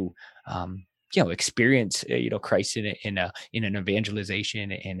want to, experience, Christ in an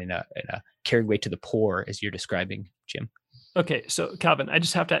evangelization and in a carrying way to the poor, as you're describing, Jim. Okay, so Calvin, I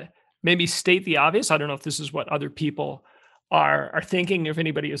just have to maybe state the obvious. I don't know if this is what other people are thinking, if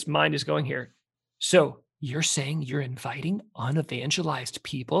anybody's mind is going here. So you're saying you're inviting unevangelized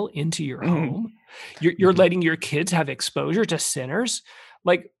people into your home? You're letting your kids have exposure to sinners?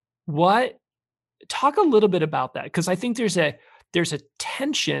 Like what? Talk a little bit about that, because I think there's a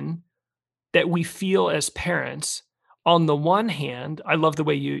tension that we feel as parents. On the one hand, I love the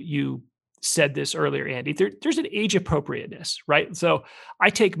way you said this earlier, Andy. There's an age appropriateness, right? So I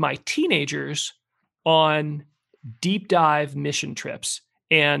take my teenagers on deep dive mission trips,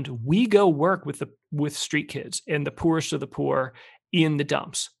 and we go work with street kids and the poorest of the poor in the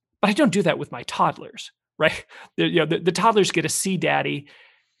dumps. But I don't do that with my toddlers, right? The toddlers get to see daddy,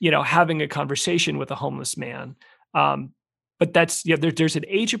 having a conversation with a homeless man. But that's, there's an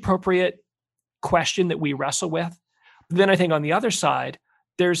age appropriate question that we wrestle with. But then I think on the other side,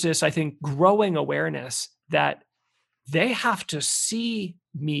 there's this, I think, growing awareness that they have to see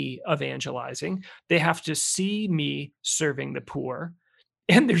me evangelizing. They have to see me serving the poor.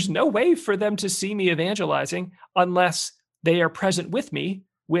 And there's no way for them to see me evangelizing unless they are present with me,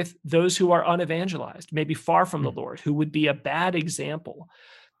 with those who are unevangelized, maybe far from the Lord, who would be a bad example.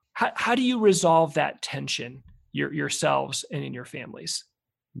 How do you resolve that tension yourselves and in your families?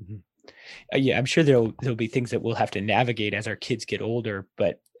 I'm sure there'll be things that we'll have to navigate as our kids get older,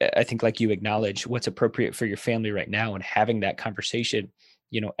 but I think, like you acknowledge, what's appropriate for your family right now, and having that conversation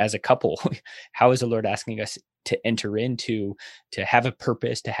as a couple, how is the Lord asking us to enter into, to have a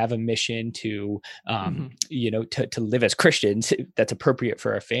purpose, to have a mission, to to live as Christians that's appropriate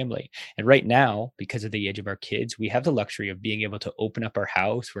for our family. And right now, because of the age of our kids, we have the luxury of being able to open up our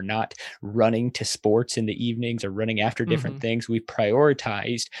house. We're not running to sports in the evenings or running after different things. We've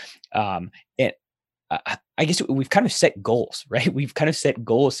prioritized, and I guess we've kind of set goals, right? We've kind of set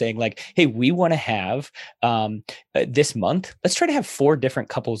goals saying like, hey, we want to have this month, let's try to have 4 different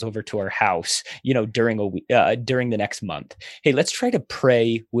couples over to our house, during a week, during the next month. Hey, let's try to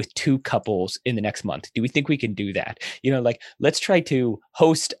pray with 2 couples in the next month. Do we think we can do that? Let's try to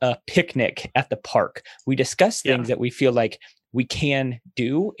host a picnic at the park. We discuss things that we feel like we can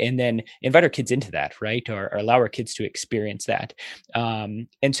do, and then invite our kids into that, right? Or allow our kids to experience that. And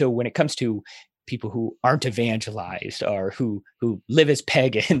so when it comes to people who aren't evangelized or who live as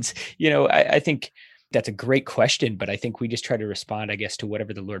pagans, I think that's a great question, but I think we just try to respond, I guess, to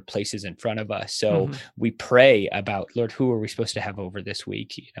whatever the Lord places in front of us. So we pray about, Lord, who are we supposed to have over this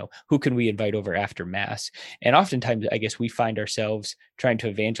week? Who can we invite over after Mass? And oftentimes, I guess we find ourselves trying to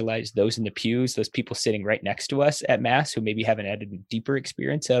evangelize those in the pews, those people sitting right next to us at Mass who maybe haven't had a deeper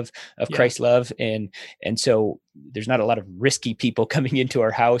experience of Christ's love. And so there's not a lot of risky people coming into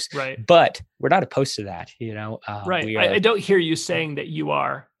our house, right? But we're not opposed to that, right. I don't hear you saying that you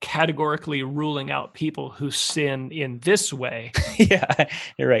are categorically ruling out people who sin in this way. Yeah,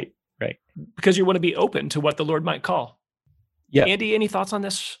 you're right. Right. Because you want to be open to what the Lord might call. Yeah. Andy, any thoughts on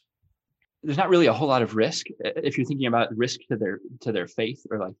this? There's not really a whole lot of risk if you're thinking about risk to their faith,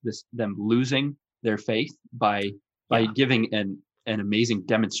 or like them losing their faith by giving an amazing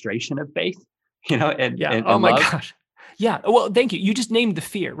demonstration of faith, and oh my love. gosh. Yeah. Well, thank you. You just named the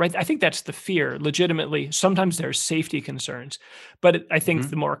fear, right? I think that's the fear legitimately. Sometimes there's safety concerns, but I think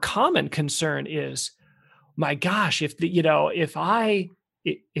the more common concern is, my gosh, if I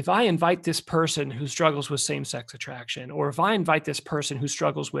invite this person who struggles with same-sex attraction, or if I invite this person who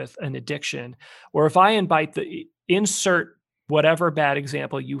struggles with an addiction, or if I invite insert whatever bad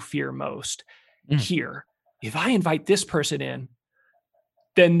example you fear most here, if I invite this person in,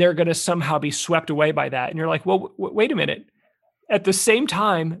 then they're going to somehow be swept away by that. And you're like, well, wait a minute. At the same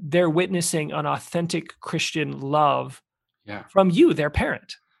time, they're witnessing an authentic Christian love from you, their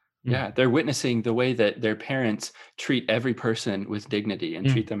parent. Yeah, they're witnessing the way that their parents treat every person with dignity and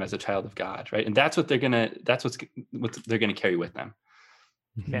treat them as a child of God, right? And that's what they're gonna carry with them.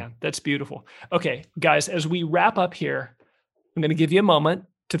 Man, that's beautiful. Okay, guys, as we wrap up here, I'm going to give you a moment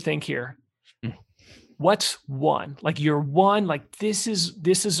to think here. What's one? Like your one, like this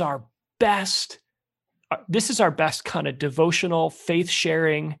is our best. This is our best kind of devotional, faith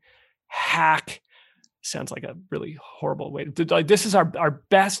sharing hack. Sounds like a really horrible way to, like, this is our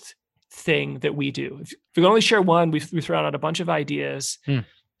best thing that we do. If we can only share one, we've thrown out a bunch of ideas.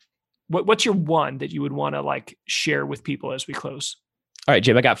 What's your one that you would want to like share with people as we close? All right,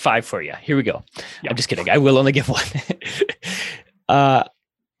 Jim, I got 5 for you. Here we go. Yeah. I'm just kidding. I will only give 1.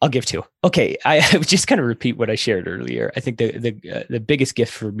 I'll give 2. Okay. I would just kind of repeat what I shared earlier. I think the biggest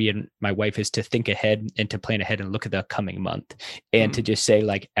gift for me and my wife is to think ahead and to plan ahead and look at the coming month, and to just say,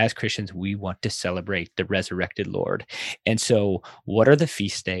 like, as Christians, we want to celebrate the resurrected Lord. And so what are the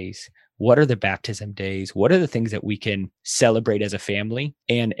feast days? What are the baptism days? What are the things that we can celebrate as a family?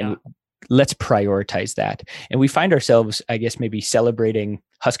 And let's prioritize that. And we find ourselves, I guess, maybe celebrating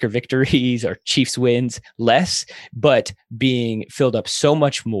Husker victories or Chiefs wins less, but being filled up so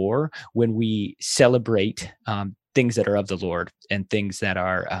much more when we celebrate things that are of the Lord and things that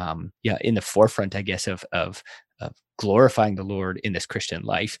are in the forefront, I guess, of glorifying the Lord in this Christian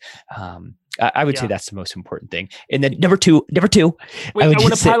life. I would say that's the most important thing. And then number two. Wait, I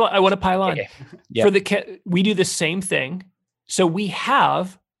want to pile on. Okay. Yep. We do the same thing. So we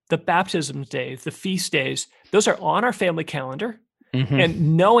have the baptism days, the feast days, those are on our family calendar.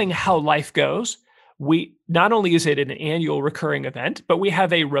 And knowing how life goes, we not only is it an annual recurring event, but we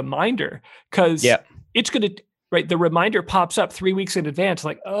have a reminder, because it's going to, right? The reminder pops up 3 weeks in advance,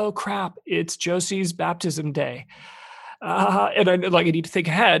 like, oh crap, it's Josie's baptism day. And I need to think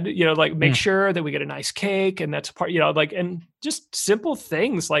ahead, make sure that we get a nice cake, and that's part, and just simple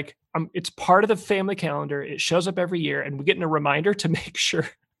things like it's part of the family calendar. It shows up every year, and we get a reminder to make sure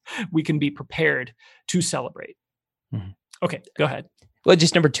we can be prepared to celebrate. Okay, go ahead. Well,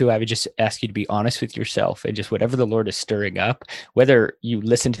 just number two, I would just ask you to be honest with yourself and just whatever the Lord is stirring up, whether you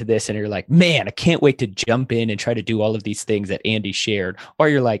listen to this and you're like, man, I can't wait to jump in and try to do all of these things that Andy shared, or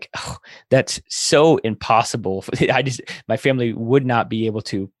you're like, oh, that's so impossible. My family would not be able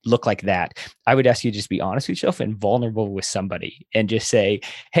to look like that. I would ask you to just be honest with yourself and vulnerable with somebody and just say,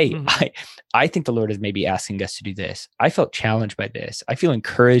 hey, I think the Lord is maybe asking us to do this. I felt challenged by this. I feel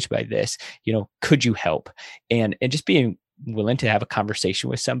encouraged by this. Could you help? And just being willing to have a conversation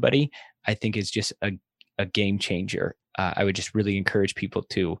with somebody, I think is just a game changer. I would just really encourage people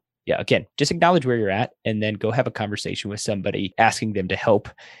to, again, just acknowledge where you're at and then go have a conversation with somebody, asking them to help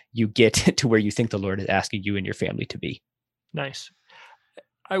you get to where you think the Lord is asking you and your family to be. Nice.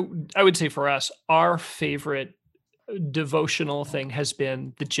 I would say for us, our favorite devotional thing has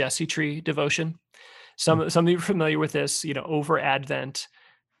been the Jesse Tree devotion. Some of you are familiar with this, over Advent,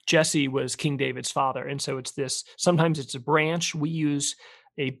 Jesse was King David's father. And so sometimes it's a branch. We use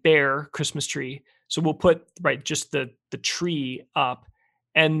a bare Christmas tree. So we'll put, just the tree up.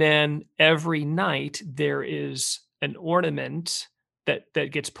 And then every night there is an ornament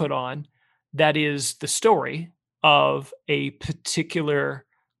that gets put on. That is the story of a particular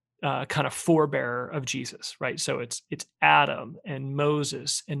kind of forebearer of Jesus, right? So it's Adam and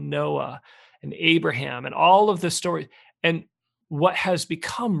Moses and Noah and Abraham and all of the stories. And what has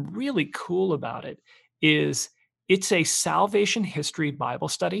become really cool about it is it's a salvation history Bible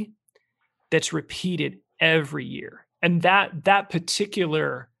study that's repeated every year. And that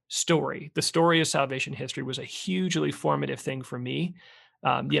particular story, the story of salvation history, was a hugely formative thing for me.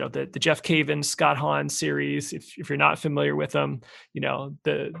 The Jeff Cavins, Scott Hahn series, if you're not familiar with them,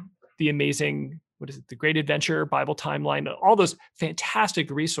 the amazing, The Great Adventure, Bible Timeline, all those fantastic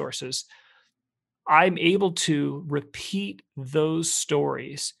resources. I'm able to repeat those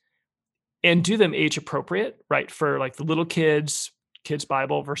stories and do them age appropriate, right? For like the little kids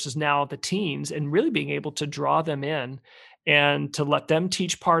Bible versus now the teens, and really being able to draw them in and to let them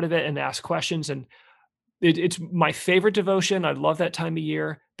teach part of it and ask questions. And it's my favorite devotion. I love that time of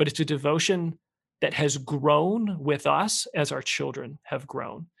year, but it's a devotion that has grown with us as our children have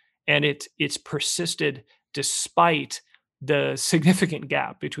grown. And it's persisted despite the significant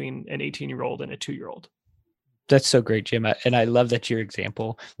gap between an 18-year-old and a 2-year-old. That's so great, Jim. And I love that your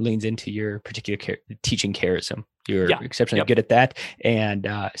example leans into your particular teaching charism. You're exceptionally good at that. And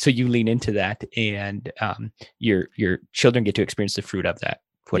so you lean into that, and your children get to experience the fruit of that.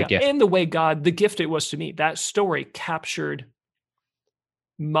 What a gift. And the way the gift it was to me, that story captured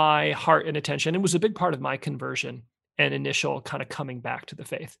my heart and attention. It was a big part of my conversion and initial kind of coming back to the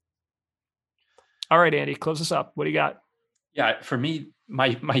faith. All right, Andy, close us up. What do you got? Yeah, for me,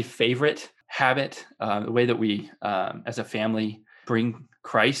 my favorite habit, the way that we as a family bring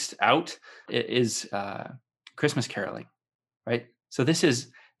Christ out is Christmas caroling, right? So this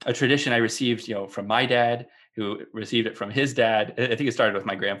is a tradition I received, from my dad, who received it from his dad. I think it started with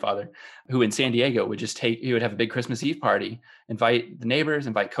my grandfather, who in San Diego he would have a big Christmas Eve party, invite the neighbors,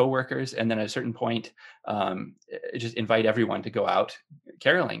 invite coworkers, and then at a certain point, just invite everyone to go out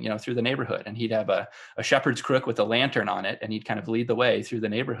caroling, through the neighborhood. And he'd have a shepherd's crook with a lantern on it, and he'd kind of lead the way through the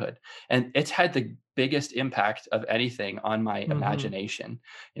neighborhood. And it's had the biggest impact of anything on my imagination,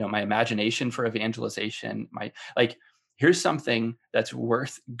 my imagination for evangelization, here's something that's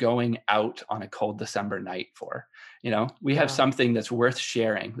worth going out on a cold December night for. We have something that's worth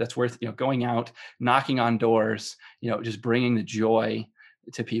sharing, that's worth, going out, knocking on doors, just bringing the joy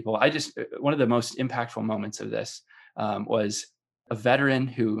to people. One of the most impactful moments of this was a veteran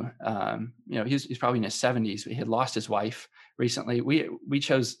who, he's probably in his 70s, but he had lost his wife recently. We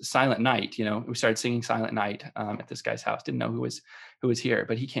chose Silent Night. We started singing Silent Night at this guy's house. Didn't know who was here,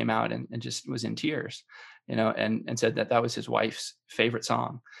 but he came out and just was in tears, and said that was his wife's favorite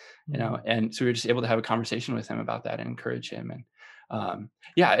song, and so we were just able to have a conversation with him about that and encourage him. And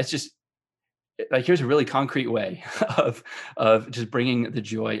it's just here's a really concrete way of just bringing the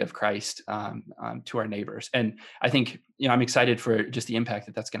joy of Christ to our neighbors. And I think, I'm excited for just the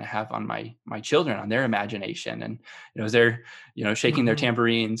impact that's going to have on my children, on their imagination, and as they're shaking their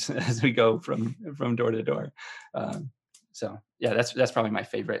tambourines as we go from door to door. So that's probably my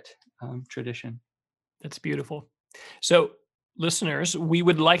favorite tradition. That's beautiful. So, listeners, we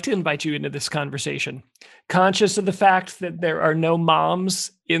would like to invite you into this conversation. Conscious of the fact that there are no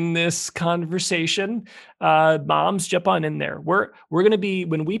moms in this conversation, moms, jump on in there. We're going to be,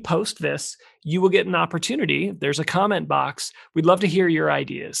 when we post this, you will get an opportunity. There's a comment box. We'd love to hear your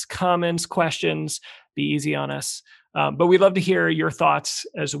ideas, comments, questions. Be easy on us. But we'd love to hear your thoughts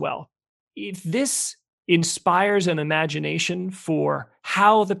as well. If this inspires an imagination for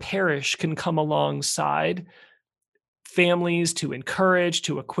how the parish can come alongside families, to encourage,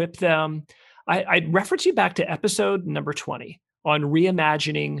 to equip them. I'd reference you back to episode number 20 on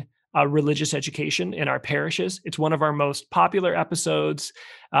reimagining religious education in our parishes. It's one of our most popular episodes.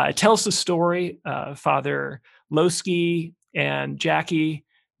 It tells the story, Father Losky and Jackie,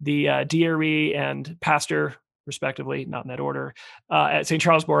 the DRE and pastor, respectively, not in that order, at St.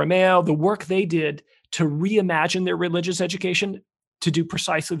 Charles Borromeo, the work they did to reimagine their religious education, to do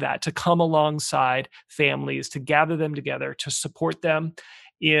precisely that, to come alongside families, to gather them together, to support them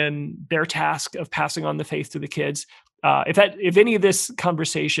in their task of passing on the faith to the kids. If any of this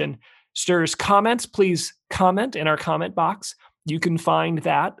conversation stirs comments, please comment in our comment box. You can find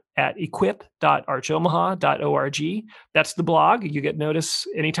that at equip.archomaha.org. That's the blog. You get notice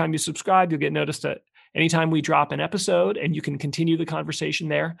anytime you subscribe. You'll get noticed at anytime we drop an episode, and you can continue the conversation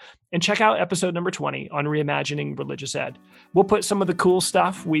there. And check out episode number 20 on reimagining religious ed. We'll put some of the cool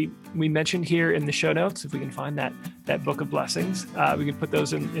stuff we mentioned here in the show notes. If we can find that book of blessings, we can put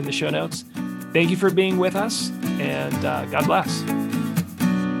those in the show notes. Thank you for being with us, and God bless.